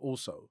anchoring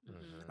also.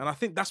 And I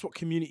think that's what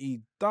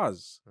community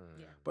does.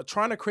 Yeah. But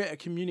trying to create a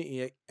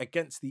community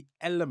against the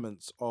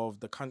elements of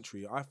the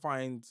country, I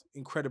find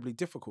incredibly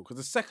difficult. Because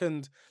the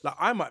second, like,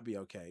 I might be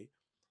okay,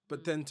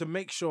 but then to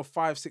make sure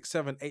 5, 6,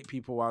 7, 8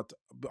 people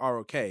are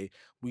okay,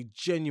 we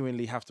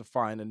genuinely have to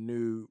find a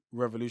new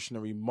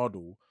revolutionary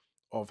model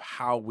of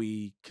how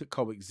we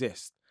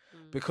coexist.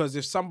 Because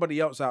if somebody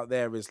else out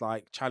there is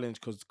like challenged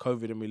because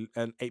COVID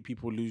and 8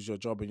 people lose your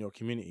job in your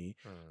community,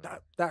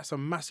 that's a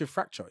massive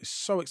fracture. It's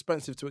so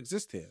expensive to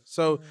exist here.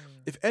 So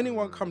if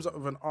anyone comes up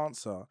with an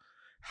answer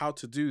how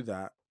to do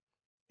that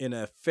in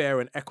a fair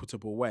and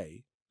equitable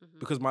way,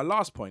 because my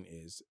last point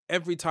is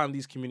every time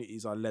these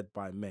communities are led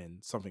by men,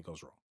 something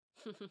goes wrong.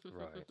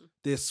 Right.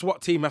 The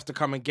SWAT team has to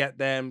come and get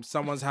them.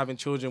 Someone's having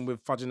children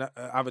with fudging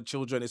other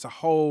children. It's a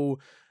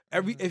whole. I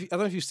don't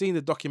know if you've seen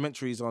the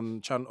documentaries on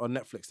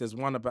Netflix. There's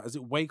one about, is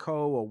it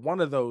Waco or one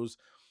of those?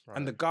 Right.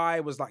 And the guy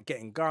was like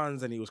getting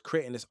guns and he was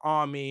creating this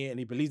army and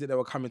he believed that they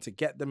were coming to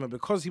get them. And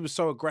because he was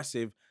so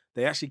aggressive,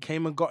 they actually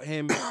came and got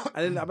him.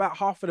 And then about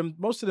half of them,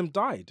 most of them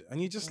died.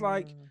 And you're just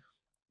like,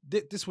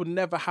 this would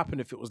never happen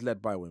if it was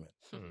led by women.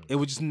 It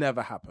would just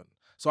never happen.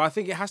 So I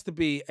think it has to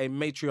be a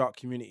matriarch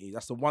community.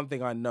 That's the one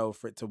thing I know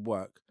for it to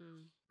work.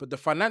 But the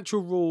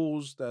financial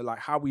rules, the like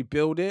how we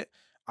build it,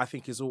 I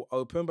think is all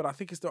open. But I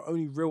think it's the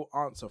only real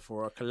answer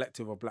for a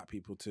collective of black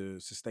people to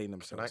sustain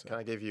themselves. Can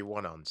I give you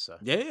one answer?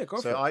 Yeah,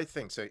 go for it. So I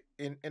think so.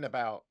 In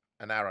about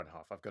an hour and a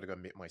half, I've got to go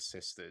meet my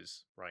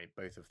sisters, right?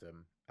 Both of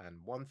them.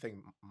 And one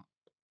thing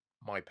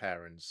my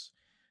parents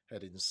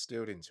had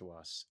instilled into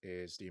us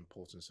is the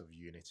importance of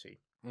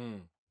unity.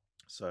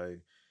 So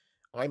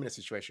I'm in a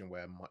situation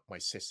where my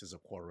sisters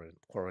are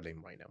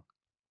quarreling right now.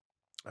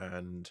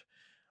 And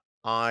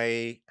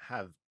I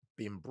have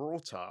been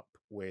brought up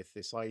with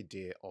this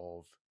idea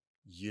of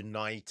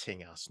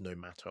uniting us no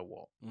matter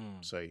what.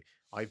 So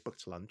I've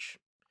booked lunch.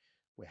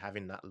 We're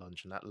having that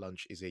lunch, and that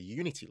lunch is a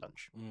unity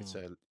lunch.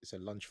 It's a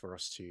lunch for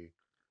us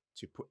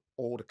to put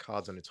all the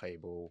cards on the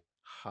table,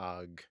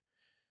 hug,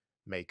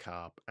 make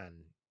up, and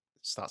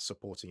start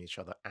supporting each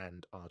other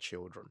and our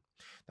children.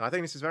 Now, I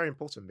think this is very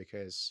important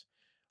because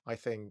I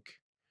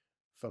think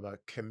from a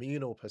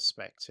communal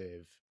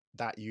perspective,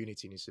 that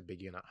unity needs to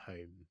begin at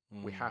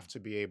home. We have to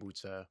be able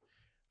to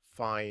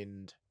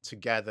find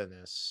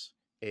togetherness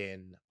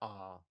in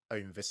our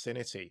own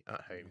vicinity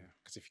at home.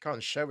 Because if you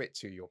can't show it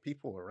to your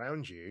people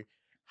around you,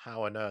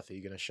 how on earth are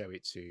you going to show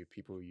it to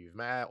people you've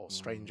met or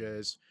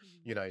strangers?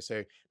 You know,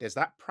 so there's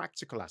that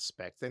practical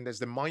aspect. Then there's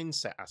the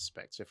mindset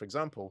aspect. So, for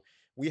example,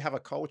 we have a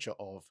culture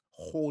of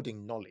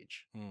hoarding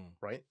knowledge,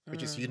 right?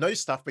 Which is, you know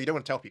stuff, but you don't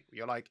want to tell people.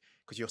 You're like,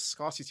 because your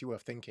scarcity way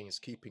of thinking is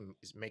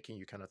making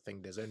you kind of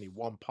think there's only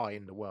one pie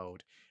in the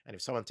world. And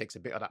if someone takes a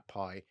bit of that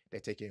pie, they're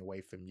taking it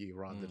away from you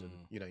rather than,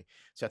 you know.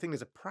 So I think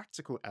there's a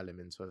practical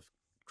element of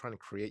trying to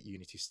create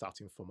unity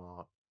starting from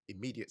our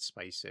immediate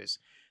spaces.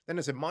 Then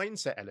there's a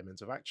mindset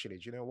element of actually,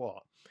 do you know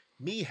what?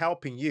 Me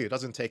helping you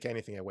doesn't take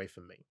anything away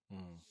from me.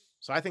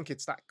 So I think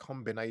it's that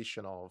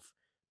combination of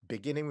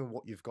beginning with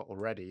what you've got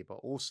already, but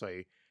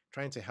also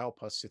trying to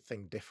help us to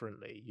think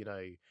differently, you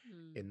know,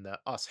 in the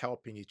us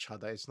helping each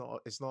other. It's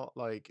not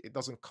like it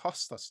doesn't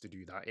cost us to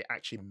do that. It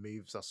actually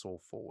moves us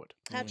all forward.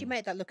 How do you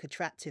make that look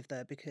attractive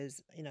though?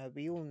 Because, you know,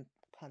 we all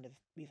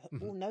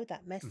all know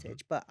that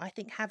message, but I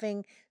think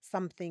having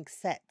something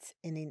set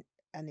in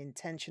an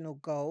intentional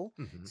goal.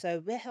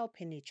 So we're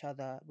helping each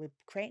other. We're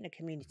creating a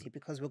community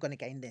because we're going to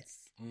gain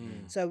this.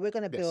 So we're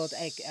going to build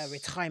a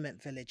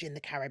retirement village in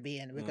the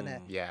Caribbean. We're going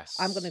to,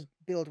 I'm going to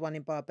build one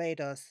in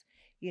Barbados.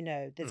 You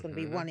know, there's going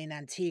to be one in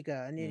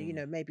Antigua and, you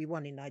know, maybe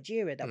one in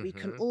Nigeria that we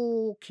can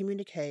all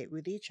communicate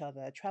with each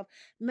other, travel,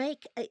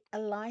 make a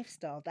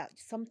lifestyle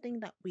that's something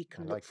that we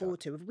can look forward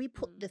to. If we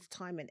put this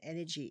time and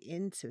energy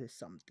into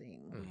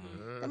something,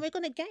 then we're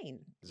going to gain.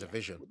 There's a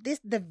vision.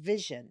 The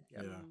vision.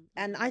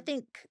 And I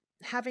think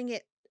having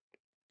it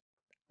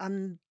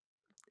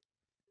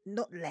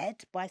not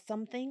led by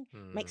something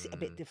makes it a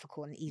bit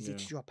difficult and easy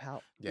to drop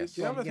out. Yes.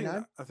 The other thing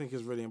that I think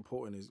is really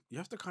important is you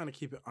have to kind of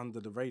keep it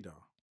under the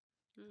radar.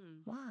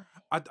 Why?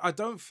 I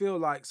don't feel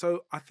like,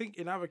 so I think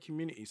in our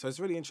community, so it's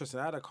really interesting.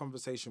 I had a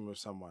conversation with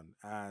someone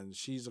and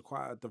she's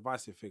quite a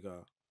divisive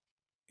figure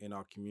in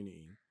our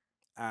community.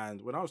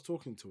 And when I was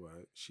talking to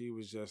her, she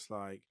was just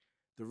like,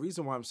 the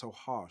reason why I'm so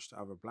harsh to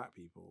other black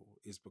people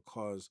is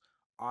because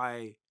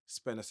I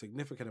spend a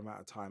significant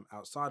amount of time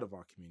outside of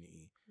our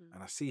community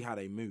and I see how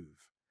they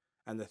move.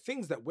 And the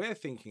things that we're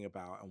thinking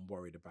about and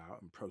worried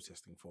about and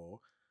protesting for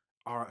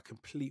are a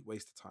complete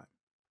waste of time.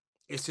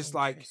 it's just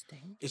like,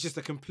 Interesting. it's just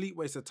a complete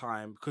waste of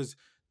time, because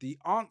the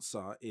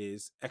answer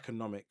is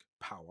economic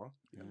power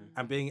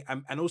and being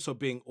and also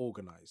being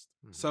organized.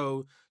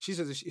 So she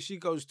says if she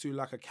goes to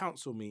like a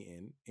council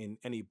meeting in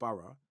any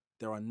borough,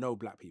 there are no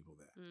black people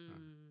there.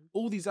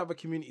 All these other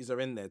communities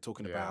are in there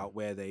talking about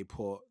where they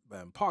put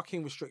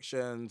parking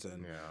restrictions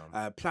and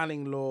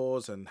planning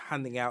laws and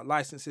handing out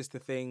licenses to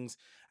things,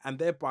 and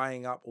they're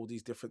buying up all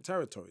these different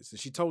territories. And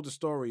she told the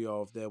story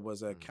of, there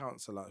was a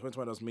councillor, went to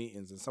one of those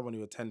meetings, and someone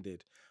who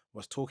attended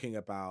was talking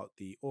about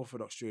the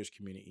Orthodox Jewish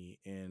community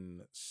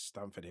in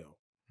Stamford Hill.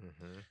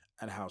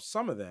 And how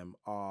some of them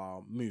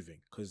are moving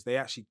because they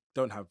actually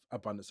don't have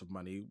abundance of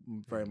money,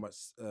 very much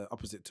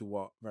opposite to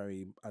what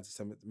very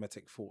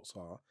anti-Semitic thoughts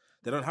are.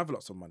 They don't have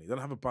lots of money. They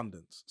don't have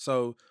abundance.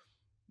 So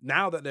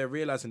now that they're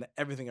realizing that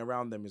everything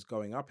around them is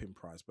going up in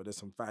price, but there's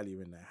some value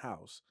in their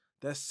house,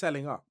 they're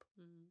selling up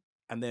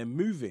and they're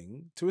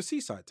moving to a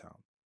seaside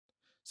town.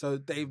 So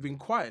they've been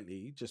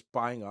quietly just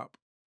buying up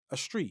a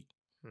street.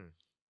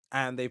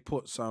 And they've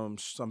put some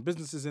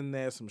businesses in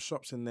there, some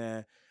shops in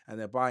there, and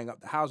they're buying up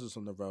the houses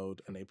on the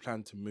road, and they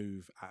plan to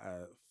move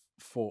at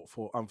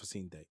for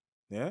unforeseen date.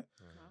 Yeah.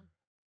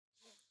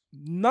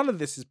 None of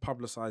this is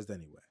publicized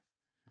anywhere.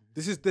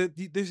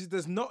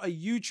 There's not a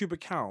YouTube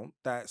account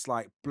that's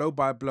like blow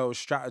by blow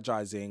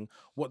strategizing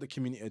what the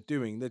community are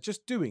doing. They're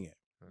just doing it.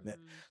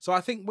 So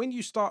I think when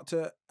you start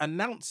to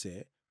announce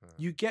it,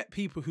 you get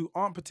people who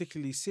aren't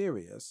particularly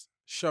serious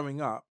showing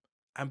up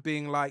and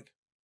being like.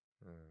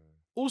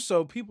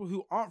 Also, people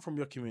who aren't from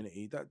your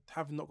community that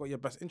have not got your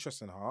best interests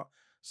in heart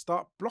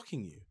start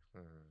blocking you.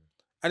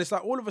 And it's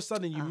like all of a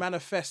sudden you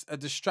manifest a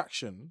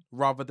distraction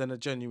rather than a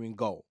genuine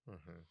goal.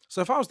 So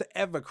if I was to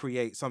ever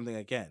create something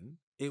again,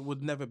 it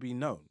would never be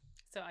known.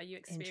 So are you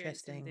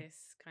experiencing this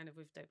kind of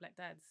with Dope Black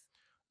Dads?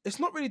 It's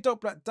not really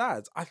Dope Black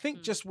Dads. I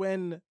think just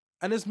when,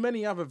 and there's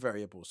many other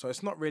variables, so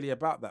it's not really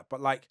about that. But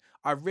like,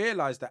 I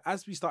realized that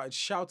as we started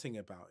shouting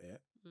about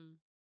it,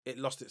 it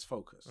lost its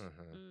focus.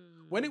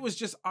 When it was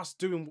just us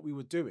doing what we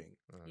were doing,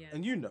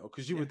 and you know,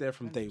 because you were there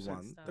from day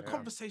one, the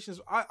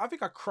conversations, I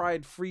think I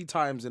cried 3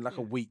 times in like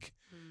a week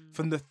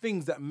from the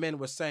things that men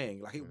were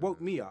saying. Like, it woke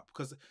me up,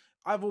 because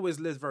I've always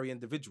lived very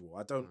individual.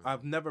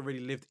 I've never really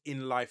lived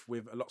in life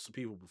with lots of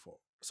people before.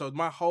 So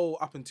my whole,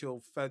 up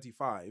until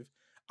 35,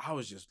 I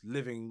was just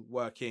living,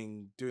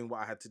 working, doing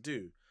what I had to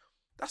do.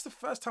 That's the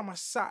first time I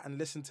sat and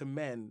listened to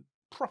men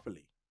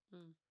properly.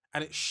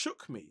 And it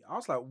shook me. I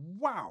was like,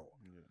 wow.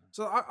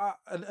 So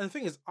and the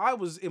thing is, I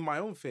was in my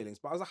own feelings,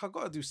 but I was like, I've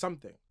got to do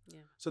something.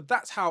 So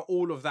that's how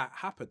all of that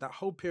happened. That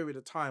whole period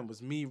of time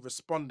was me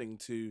responding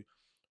to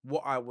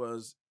what I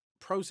was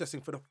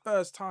processing for the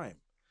first time.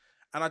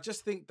 And I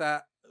just think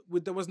that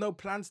there was no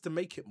plans to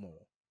make it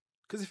more.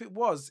 Because if it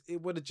was,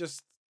 it would have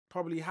just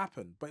probably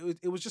happened. But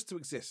it was just to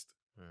exist.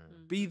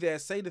 Be there,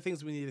 say the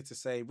things we needed to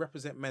say,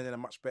 represent men in a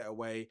much better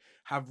way,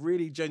 have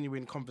really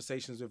genuine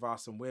conversations with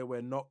us, and where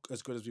we're not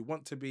as good as we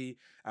want to be,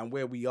 and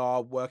where we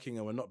are working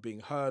and we're not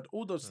being heard.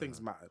 All those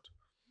things mattered.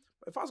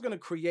 But if I was going to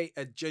create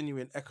a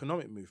genuine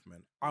economic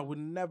movement, I would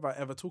never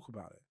ever talk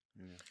about it.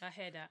 I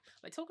hear that.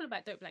 But talking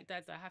about Dope Black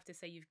Dads, I have to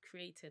say you've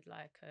created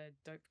like a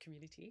dope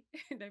community.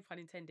 No pun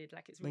intended.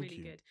 Like, it's Thank really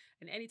you. good.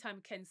 And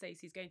anytime Ken says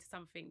he's going to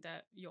something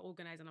that you're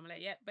organising, I'm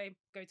like, yeah, babe,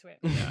 go to it.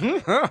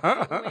 He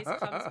always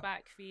comes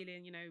back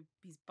feeling, you know,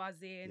 he's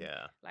buzzing,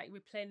 like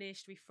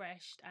replenished,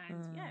 refreshed,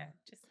 and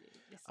just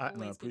it's always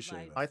good appreciate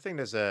vibes. it. I think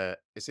it's an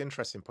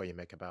interesting point you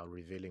make about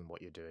revealing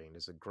what you're doing.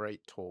 There's a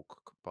great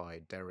talk by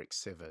Derek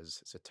Sivers.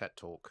 It's a TED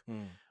talk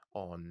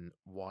on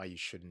why you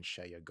shouldn't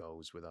share your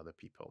goals with other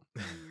people.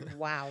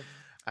 Wow.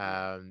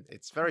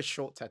 It's very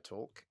short TED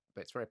talk,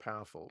 but it's very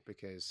powerful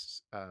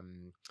because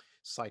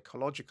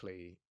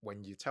psychologically,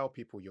 when you tell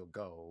people your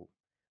goal,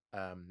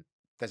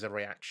 there's a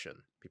reaction.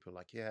 People are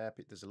like, yeah,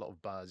 but there's a lot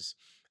of buzz.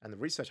 And the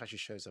research actually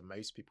shows that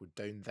most people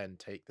don't then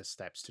take the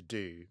steps to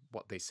do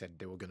what they said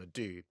they were going to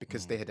do,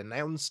 because they had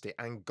announced it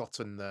and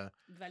gotten the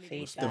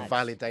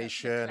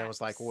validation, and it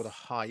was like all the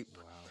hype.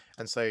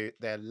 And so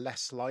they're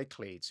less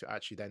likely to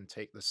actually then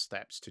take the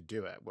steps to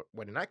do it.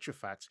 When in actual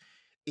fact,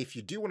 if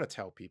you do want to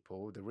tell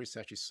people, the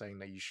research is saying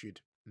that you should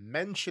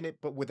mention it,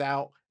 but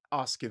without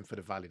asking for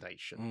the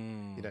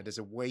validation. You know, there's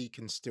a way you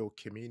can still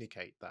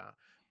communicate that,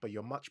 but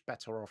you're much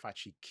better off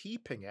actually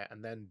keeping it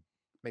and then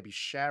maybe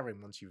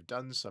sharing once you've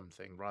done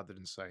something, rather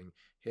than saying,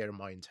 here are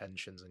my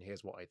intentions and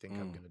here's what I think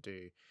I'm going to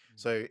do.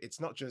 So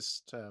it's not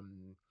just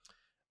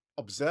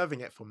observing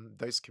it from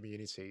those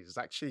communities.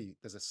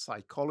 There's a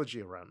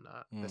psychology around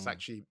that.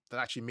 That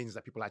actually means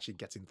that people are actually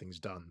getting things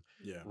done,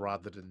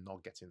 rather than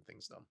not getting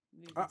things done.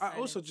 I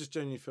also just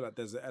genuinely feel like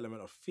there's an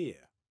element of fear.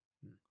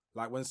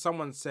 Like when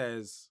someone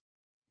says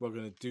we're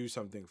going to do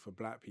something for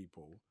black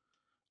people,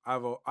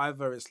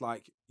 either it's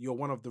like you're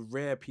one of the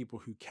rare people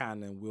who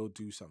can and will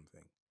do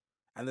something.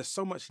 And there's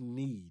so much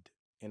need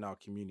in our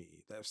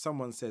community that if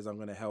someone says I'm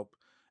going to help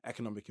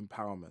economic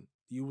empowerment,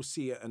 you will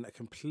see a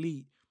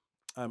complete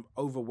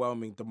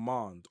overwhelming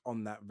demand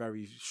on that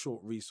very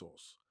short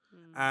resource.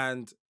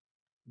 And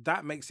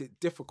that makes it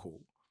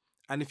difficult.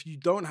 And if you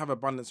don't have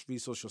abundance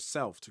resource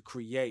yourself to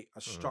create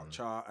a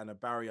structure and a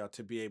barrier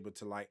to be able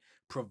to like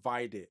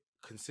provide it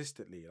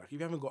consistently, like if you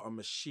haven't got a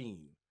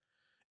machine,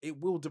 it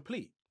will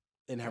deplete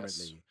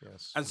inherently.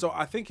 Yes. And so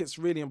I think it's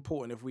really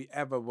important if we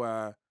ever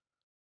were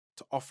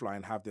to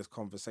offline have this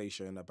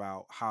conversation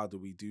about how do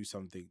we do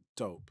something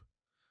dope.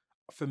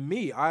 For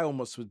me, I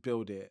almost would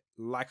build it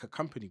like a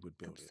company would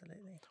build it.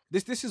 Absolutely.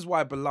 This is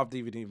why Beloved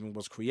even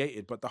was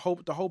created. But the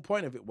whole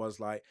point of it was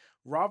like,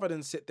 rather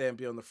than sit there and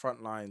be on the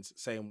front lines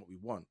saying what we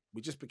want,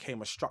 we just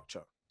became a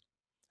structure.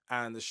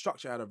 And the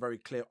structure had a very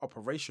clear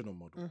operational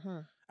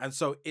model. And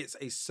so it's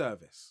a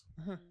service.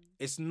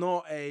 It's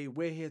not a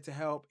we're here to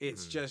help.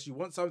 It's just you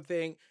want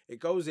something,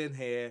 it goes in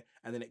here,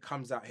 and then it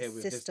comes out here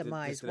with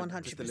systemized, this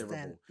 100%.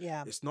 deliverable.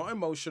 Yeah. It's not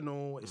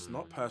emotional. It's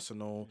not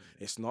personal.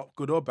 It's not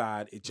good or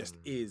bad. It just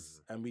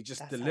is, and we just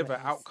That's how deliver it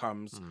is.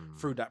 outcomes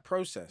through that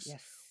process.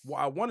 Yes. What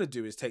I want to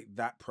do is take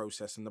that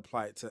process and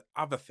apply it to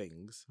other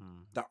things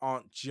that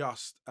aren't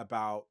just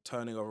about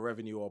turning over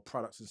revenue or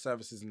products and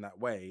services in that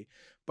way,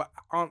 but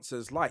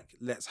answers like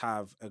let's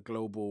have a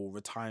global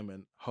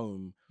retirement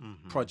home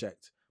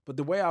project. But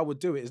the way I would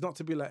do it is not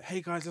to be like,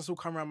 hey guys, let's all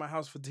come around my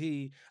house for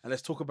tea and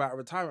let's talk about a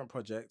retirement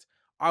project.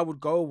 I would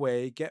go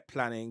away, get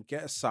planning,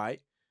 get a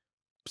site.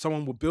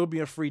 Someone will build me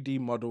a 3D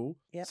model.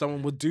 Yep.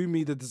 Someone will do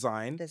me the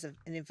design. There's an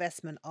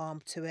investment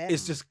arm to it.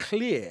 It's just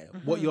clear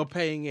what you're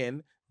paying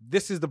in.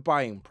 This is the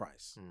buying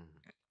price.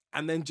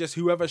 And then just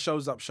whoever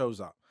shows up, shows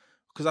up.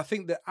 Because I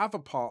think the other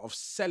part of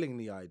selling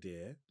the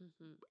idea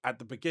at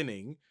the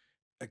beginning,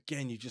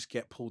 again, you just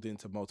get pulled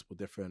into multiple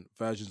different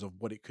versions of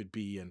what it could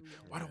be. And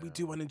why don't we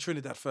do one in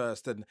Trinidad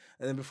first? And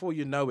then before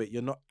you know it,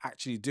 you're not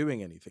actually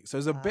doing anything. So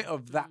there's a bit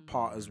of that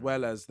part as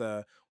well as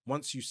the,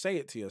 once you say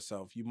it to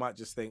yourself, you might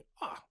just think,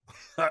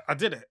 I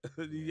did it.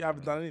 You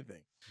haven't done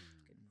anything.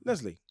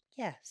 Leslie.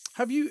 Yes.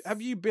 Have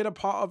you been a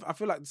part of, I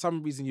feel like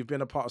some reason you've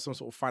been a part of some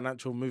sort of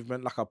financial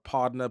movement, like a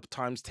partner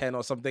times 10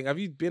 or something. Have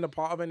you been a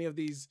part of any of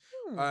these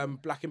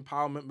Black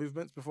empowerment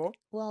movements before?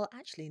 Well,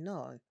 actually,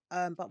 no.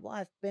 But what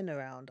I've been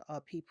around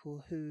are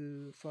people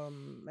who,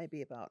 from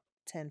maybe about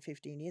 10,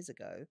 15 years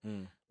ago,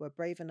 were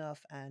brave enough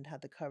and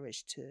had the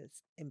courage to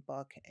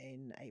embark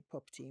in a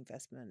property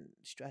investment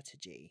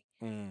strategy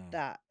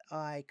that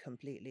I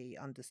completely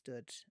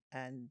understood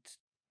and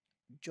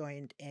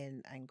joined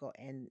in and got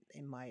in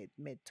my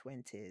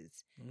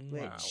mid-20s,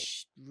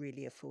 which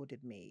really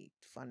afforded me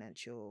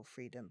financial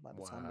freedom by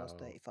the time I was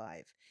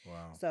 35.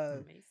 Wow.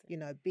 So, Amazing. you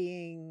know,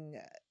 being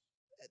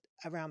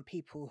around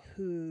people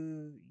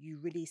who you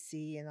really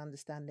see and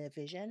understand their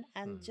vision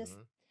and just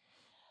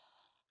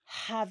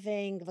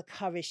having the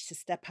courage to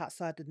step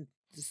outside the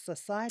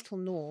societal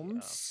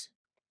norms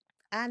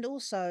and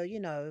also,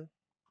 you know,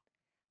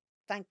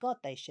 thank God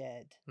they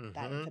shared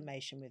that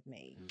information with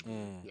me.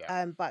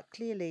 But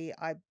clearly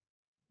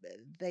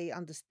they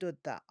understood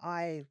that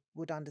I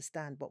would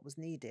understand what was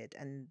needed,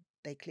 and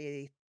they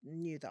clearly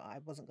knew that I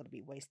wasn't going to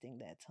be wasting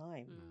their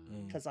time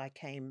because I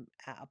came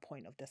at a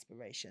point of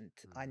desperation.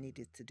 I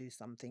needed to do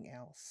something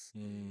else.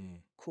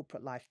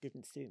 Corporate life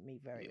didn't suit me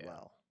very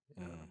well.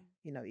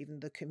 You know, even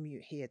the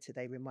commute here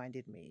today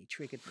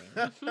triggered me.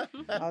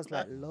 I was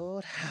like,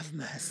 Lord have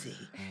mercy.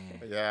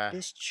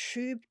 This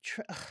tube,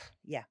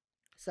 yeah.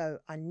 So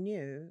I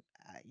knew,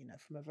 you know,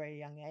 from a very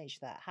young age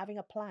that having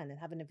a plan and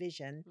having a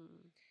vision,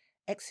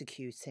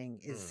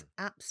 executing is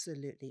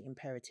absolutely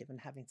imperative,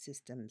 and having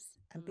systems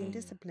and being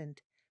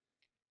disciplined.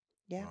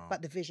 Yeah. Wow.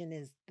 But the vision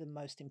is the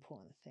most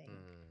important thing.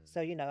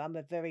 So, you know, I'm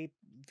a very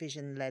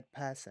vision-led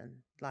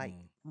person. Like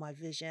my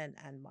vision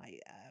and my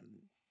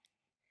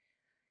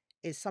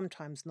is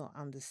sometimes not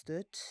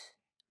understood,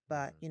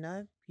 but you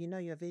know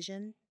your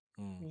vision,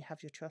 and you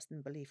have your trust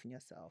and belief in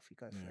yourself, you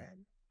go for it.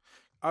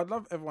 I'd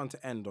love everyone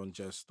to end on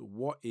just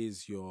what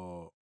is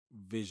your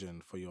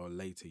vision for your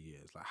later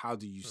years? Like, how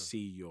do you see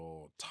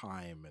your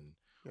time, and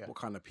what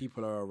kind of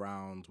people are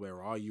around?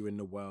 Where are you in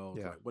the world?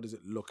 Like, what does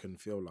it look and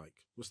feel like?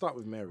 We'll start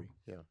with Mary.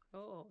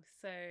 Oh,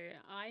 so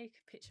I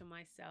could picture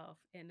myself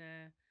in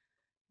a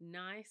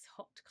nice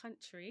hot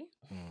country.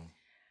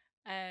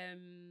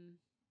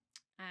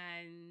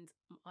 And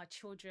our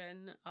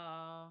children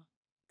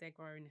they're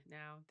grown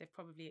now. They're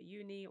probably at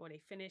uni or they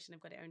finished and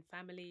they've got their own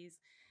families.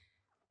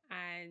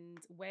 And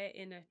we're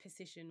in a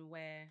position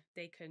where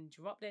they can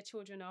drop their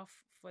children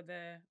off for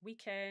the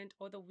weekend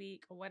or the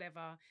week or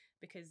whatever,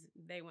 because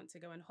they want to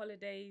go on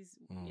holidays,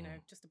 you know,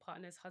 just the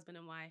partners, husband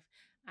and wife.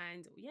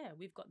 And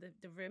we've got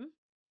the room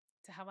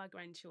to have our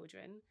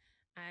grandchildren,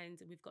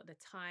 and we've got the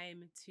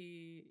time to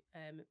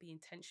be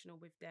intentional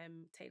with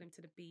them, take them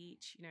to the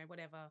beach, you know,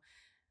 whatever.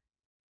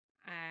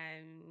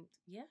 And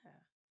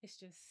it's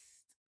just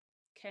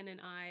Ken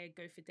and I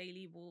go for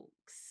daily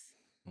walks.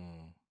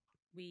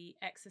 We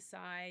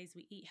exercise,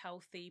 we eat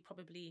healthy,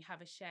 probably have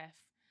a chef.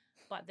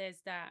 But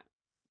there's that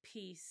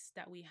peace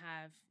that we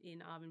have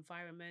in our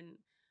environment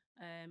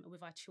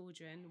with our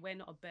children. We're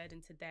not a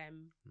burden to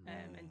them,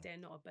 and they're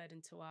not a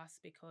burden to us,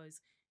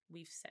 because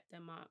we've set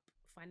them up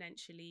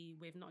financially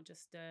with not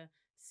just the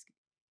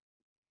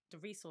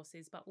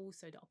resources, but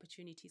also the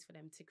opportunities for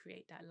them to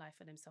create that life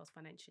for themselves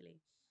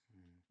financially.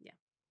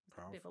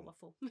 Bit of a Powerful.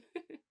 waffle.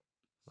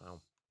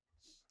 Wow.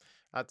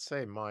 I'd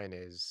say mine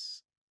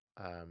is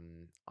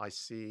I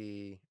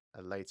see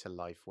a later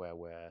life where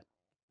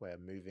we're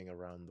moving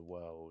around the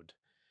world.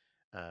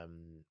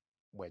 Um,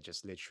 we're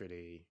just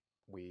literally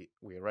we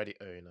already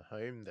own a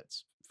home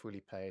that's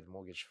fully paid,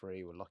 mortgage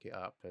free. We'll lock it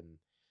up, and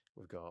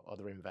we've got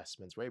other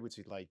investments. We're able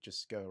to like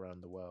just go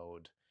around the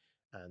world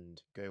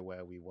and go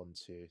where we want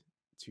to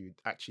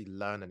actually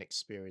learn and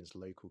experience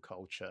local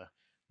culture,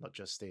 not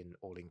just in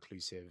all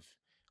inclusive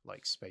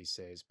like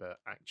spaces, but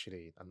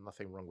actually, and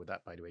nothing wrong with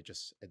that, by the way,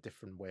 just a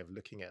different way of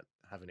looking at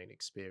having an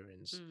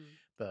experience, Mm.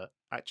 but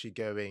actually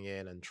going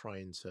in and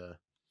trying to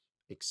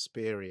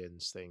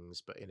experience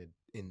things, but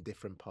in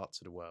different parts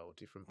of the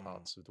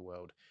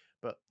world,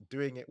 but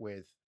doing it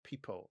with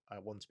people. I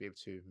want to be able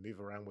to move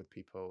around with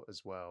people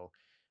as well,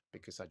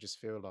 because I just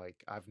feel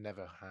like I've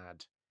never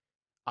had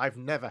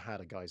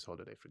a guy's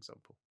holiday, for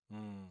example.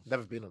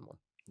 Never been on one.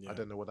 Yeah. I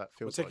don't know what that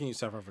We're feels taking like. you to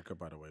South Africa,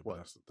 by the way, but What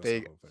that's they?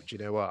 the whole thing. Do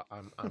you know what?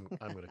 I'm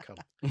gonna come.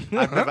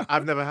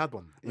 I've never had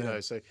one. You Yeah. know,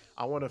 so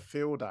I want to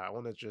feel that. I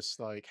want to just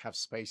like have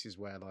spaces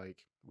where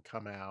like we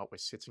come out, we're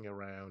sitting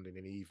around in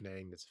an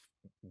evening. There's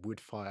wood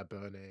fire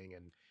burning,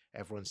 and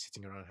everyone's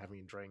sitting around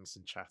having drinks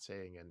and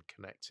chatting and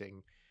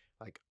connecting.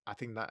 Like I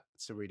think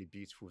that's a really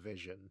beautiful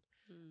vision.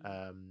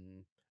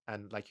 Mm.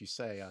 And like you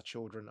say, our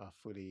children are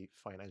fully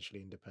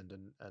financially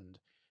independent, and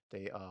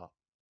they are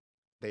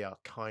they are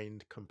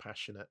kind,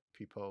 compassionate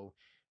people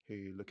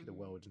who look at the Mm.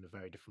 world in a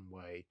very different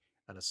way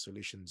and are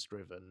solutions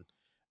driven.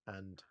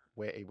 And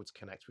we're able to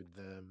connect with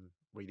them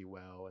really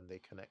well, and they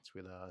connect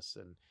with us.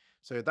 And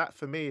so that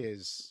for me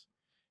is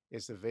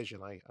the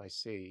vision I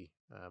see.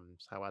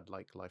 It's how I'd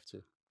like life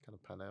to kind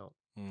of pan out.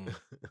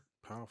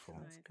 Powerful.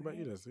 Right. What about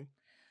you, Great. Leslie?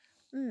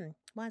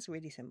 Mine's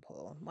really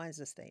simple. Mine's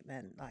a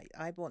statement like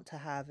I want to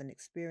have an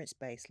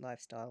experience-based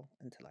lifestyle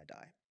until I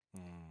die.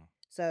 Mm.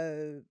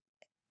 So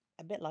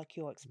a bit like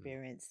your Mm.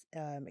 experience,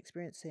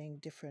 experiencing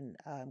different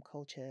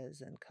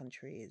cultures and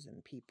countries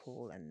and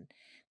people and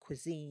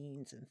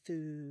cuisines and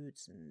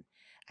foods and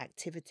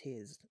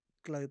activities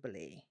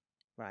globally,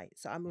 right?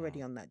 So I'm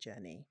already on that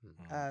journey,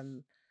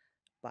 Mm.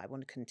 but I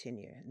want to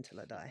continue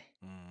until I die,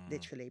 Mm.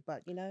 literally.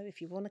 But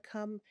if you want to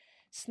come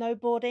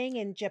snowboarding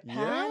in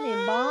Japan in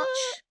Yeah.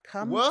 March,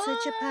 come to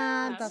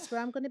Japan. What? That's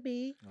where I'm going to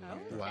be. I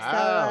love Oh, that. okay.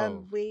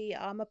 So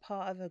Wow. I'm a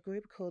part of a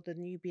group called the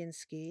Nubian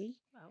Ski,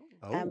 Oh.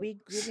 and Oh,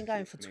 we've been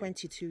going for Sick name.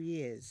 22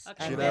 years.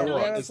 Okay. do you And know we're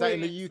what? a Is that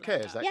in the group.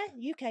 UK? Is that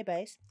Yeah, UK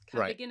based. Can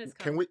right? beginners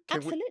Can come? we? Can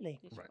we? Absolutely.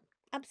 Yes, Right. sure.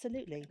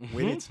 Absolutely.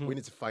 We need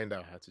to find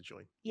out how to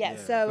join. Yeah. Yeah,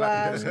 So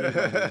black people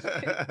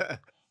ski buddies.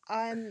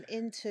 I'm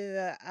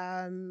into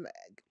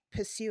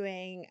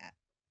pursuing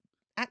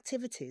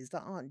activities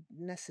that aren't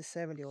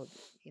necessarily or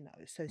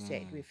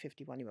associated with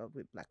 51-year-old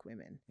with black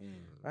women,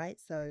 right?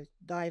 So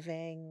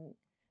diving,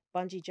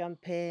 bungee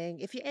jumping.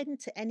 If you're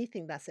into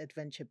anything that's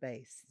adventure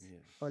based Yeah.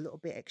 or a little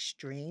bit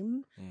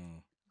extreme,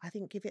 Mm. I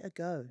think give it a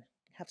go.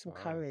 Have some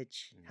Wow.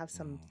 courage, have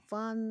some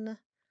fun,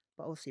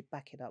 but also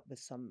back it up with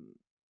some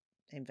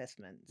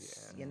investments,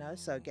 Yeah.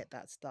 so get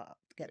that Yeah.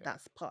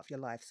 that part of your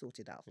life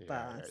sorted out Yeah.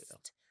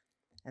 first,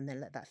 and then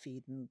let that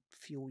feed and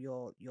fuel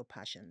your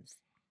passions.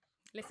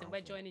 Listen,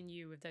 we're joining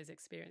you with those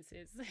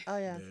experiences. Oh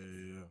yeah,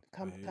 Yeah.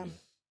 come.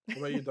 What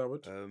about you,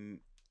 Darwood?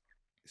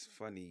 It's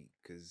funny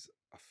because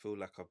I feel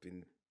like I've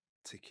been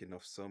ticking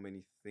off so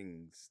many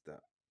things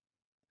that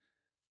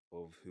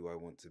of who I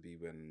want to be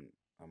when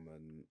I'm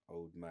an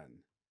old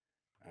man,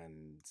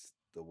 and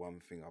the one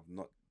thing I've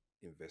not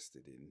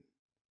invested in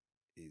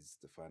is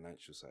the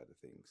financial side of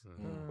things.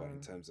 But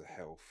in terms of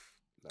health,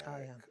 like Oh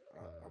yeah,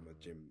 I'm a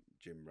gym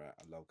rat.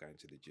 I love going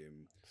to the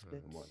gym it's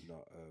good. and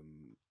whatnot.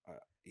 I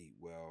eat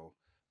well.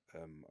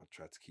 I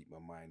try to keep my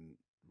mind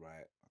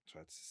right. I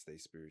try to stay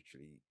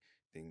spiritually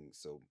things.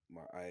 So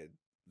my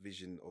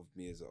vision of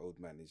me as an old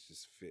man is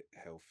just fit,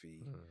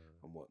 healthy,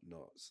 and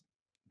whatnot.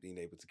 Being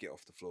able to get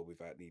off the floor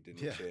without needing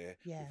a chair,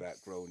 without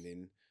Yes.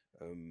 groaning.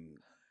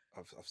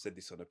 I've said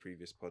this on a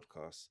previous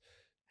podcast.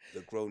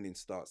 The groaning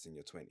starts in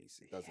your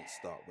 20s. It doesn't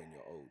start when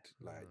you're old.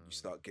 Like you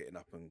start getting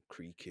up and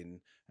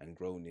creaking and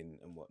groaning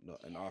and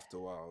whatnot. And after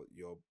a while,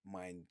 your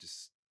mind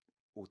just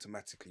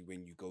automatically,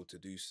 when you go to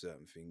do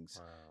certain things,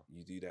 Wow.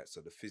 you do that.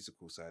 So the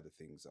physical side of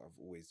things, I've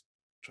always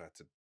tried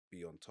to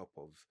be on top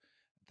of.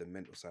 The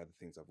mental side of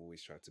things, I've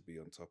always tried to be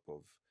on top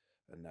of.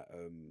 And that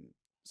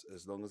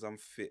as long as I'm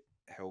fit,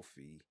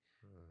 healthy,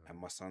 and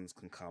my sons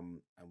can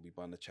come and we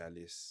bun a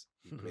chalice,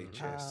 we play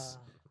chess.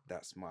 Ah,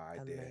 That's my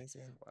idea.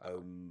 amazing.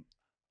 Wow.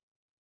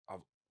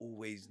 I've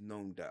always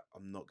known that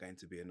I'm not going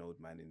to be an old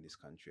man in this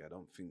country. I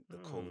don't think the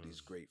cold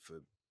is great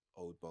for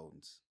old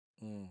bones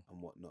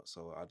and whatnot.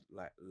 So I'd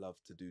love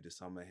to do the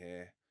summer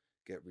here,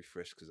 get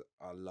refreshed because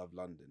I love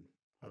London.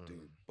 I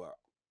do, but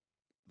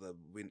the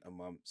winter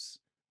months,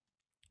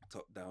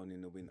 top down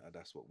in the winter,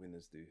 that's what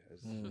winners do,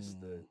 as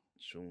Mr.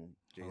 Sean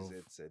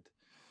JZ said.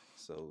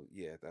 So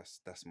yeah,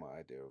 that's my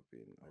idea of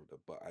being older.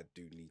 But I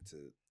do need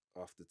to.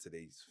 After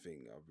today's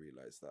thing, I've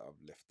realised that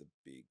I've left a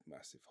big,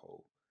 massive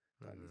hole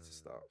that I need to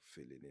start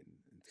filling in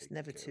and It's taking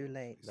never care too of.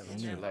 late. Never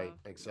It's too Never. late.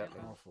 Exactly.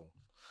 Powerful.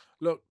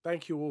 Look,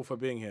 thank you all for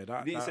being here.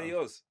 You didn't say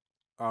yours.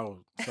 Oh,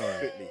 sorry.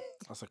 Quickly.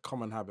 That's a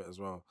common habit as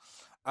well.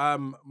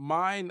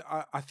 Mine,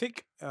 I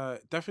think,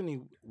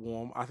 definitely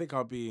warm. I think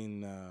I'll be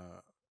in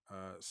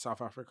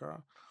South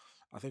Africa.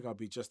 I think I'll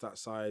be just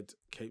outside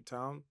Cape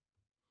Town.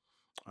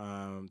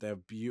 They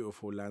have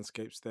beautiful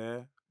landscapes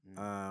there.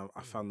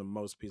 I found the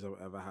most peace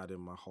I've ever had in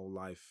my whole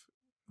life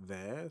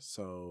there.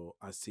 So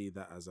I see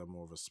that as a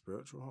more of a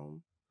spiritual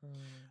home.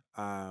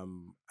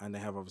 And they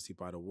have obviously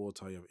by the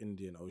water, you have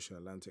Indian Ocean,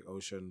 Atlantic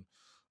Ocean.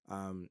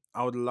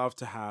 I would love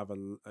to have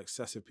an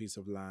excessive piece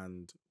of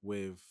land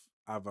with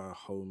other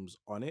homes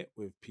on it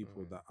with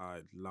people that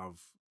I love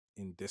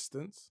in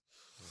distance.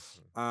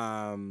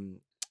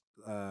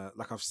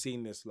 Like I've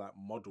seen this like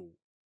model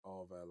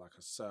of like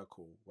a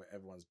circle where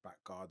everyone's back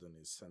garden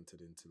is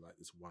centered into like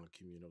this one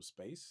communal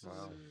space.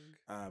 Wow.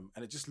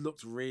 And it just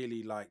looked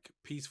really like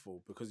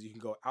peaceful because you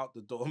can go out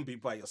the door and be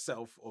by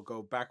yourself or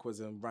go backwards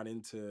and run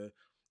into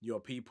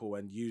your people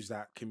and use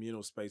that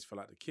communal space for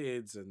like the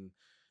kids and,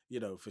 you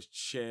know, for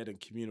shared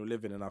and communal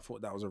living. And I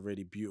thought that was a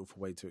really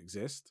beautiful way to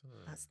exist.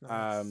 That's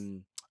nice.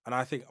 And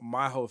I think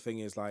my whole thing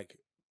is like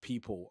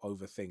people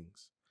over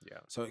things. Yeah.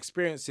 So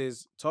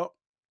experiences top,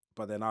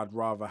 but then I'd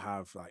rather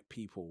have like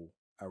people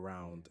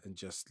around and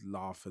just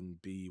laugh and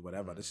be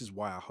whatever. This is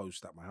why I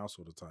host at my house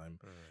all the time.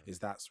 Is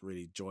that's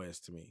really joyous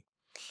to me.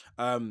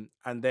 And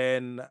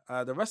then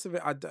the rest of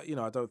it, I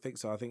don't think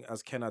so. I think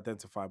as Ken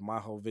identified, my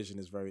whole vision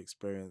is very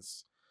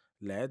experience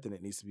led, and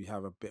it needs to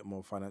have a bit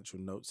more financial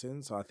notes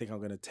in. So I think I'm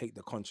going to take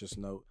the conscious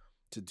note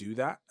to do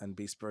that and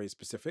be very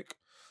specific.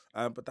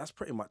 But that's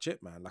pretty much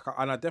it, man. Like,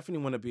 and I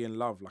definitely want to be in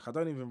love. Like, I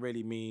don't even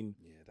really mean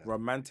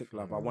romantic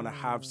love. I want to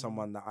have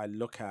someone that I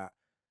look at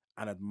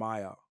and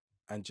admire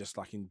and just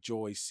like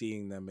enjoy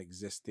seeing them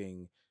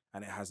existing,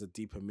 and it has a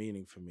deeper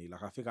meaning for me.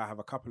 Like, I think I have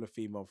a couple of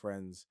female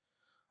friends,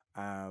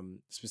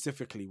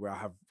 specifically where I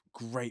have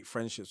great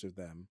friendships with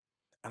them,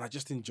 and I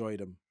just enjoy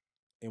them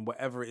in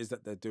whatever it is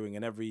that they're doing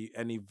and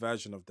any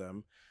version of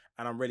them,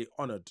 and I'm really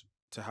honored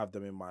to have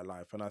them in my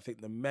life. And I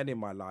think the men in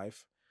my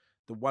life,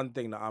 the one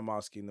thing that I'm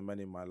asking the men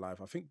in my life,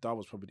 I think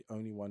Darwin's probably the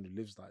only one who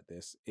lives like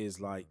this,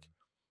 is like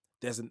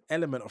there's an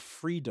element of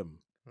freedom.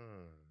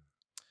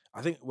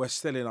 I think we're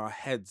still in our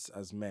heads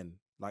as men.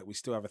 Like we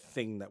still have a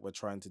thing that we're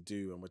trying to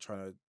do, and we're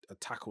trying to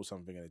tackle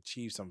something and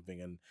achieve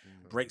something and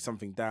break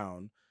something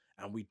down.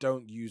 And we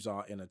don't use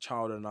our inner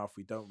child enough.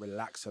 We don't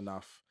relax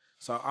enough.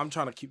 So I'm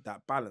trying to keep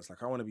that balance.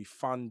 Like I want to be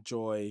fun,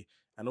 joy,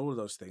 and all of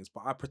those things,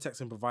 but I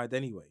protect and provide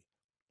anyway.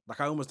 Like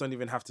I almost don't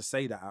even have to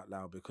say that out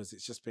loud because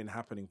it's just been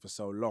happening for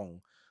so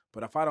long.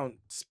 But if I don't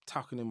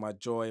tuck in my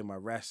joy, my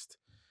rest,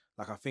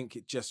 like I think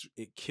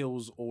it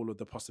kills all of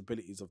the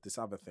possibilities of this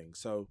other thing.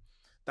 So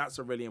that's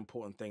a really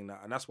important thing,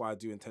 and that's why I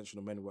do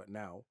intentional men work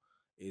now,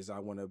 is I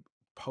want to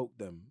poke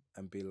them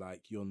and be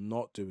like, you're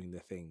not doing the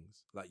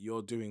things, like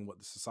you're doing what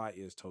the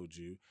society has told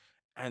you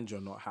and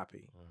you're not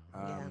happy.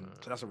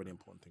 So that's a really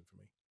important thing for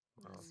me.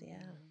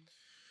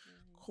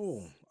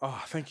 Cool.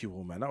 Oh, thank you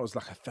all, man. That was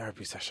like a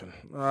therapy session.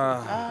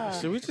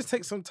 Should we just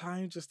take some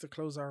time just to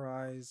close our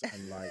eyes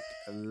and like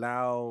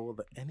allow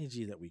the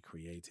energy that we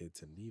created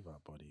to leave our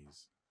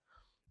bodies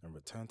and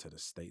return to the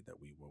state that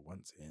we were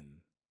once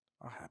in,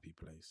 our happy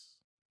place?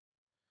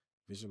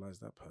 Visualize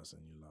that person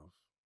you love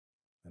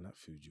and that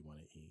food you want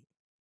to eat,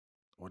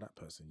 or that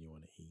person you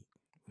want to eat.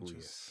 And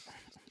just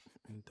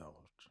indulge.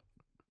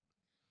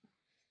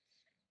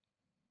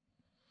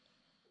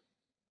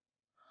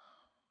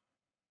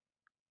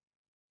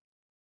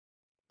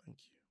 Thank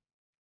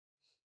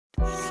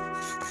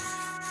you.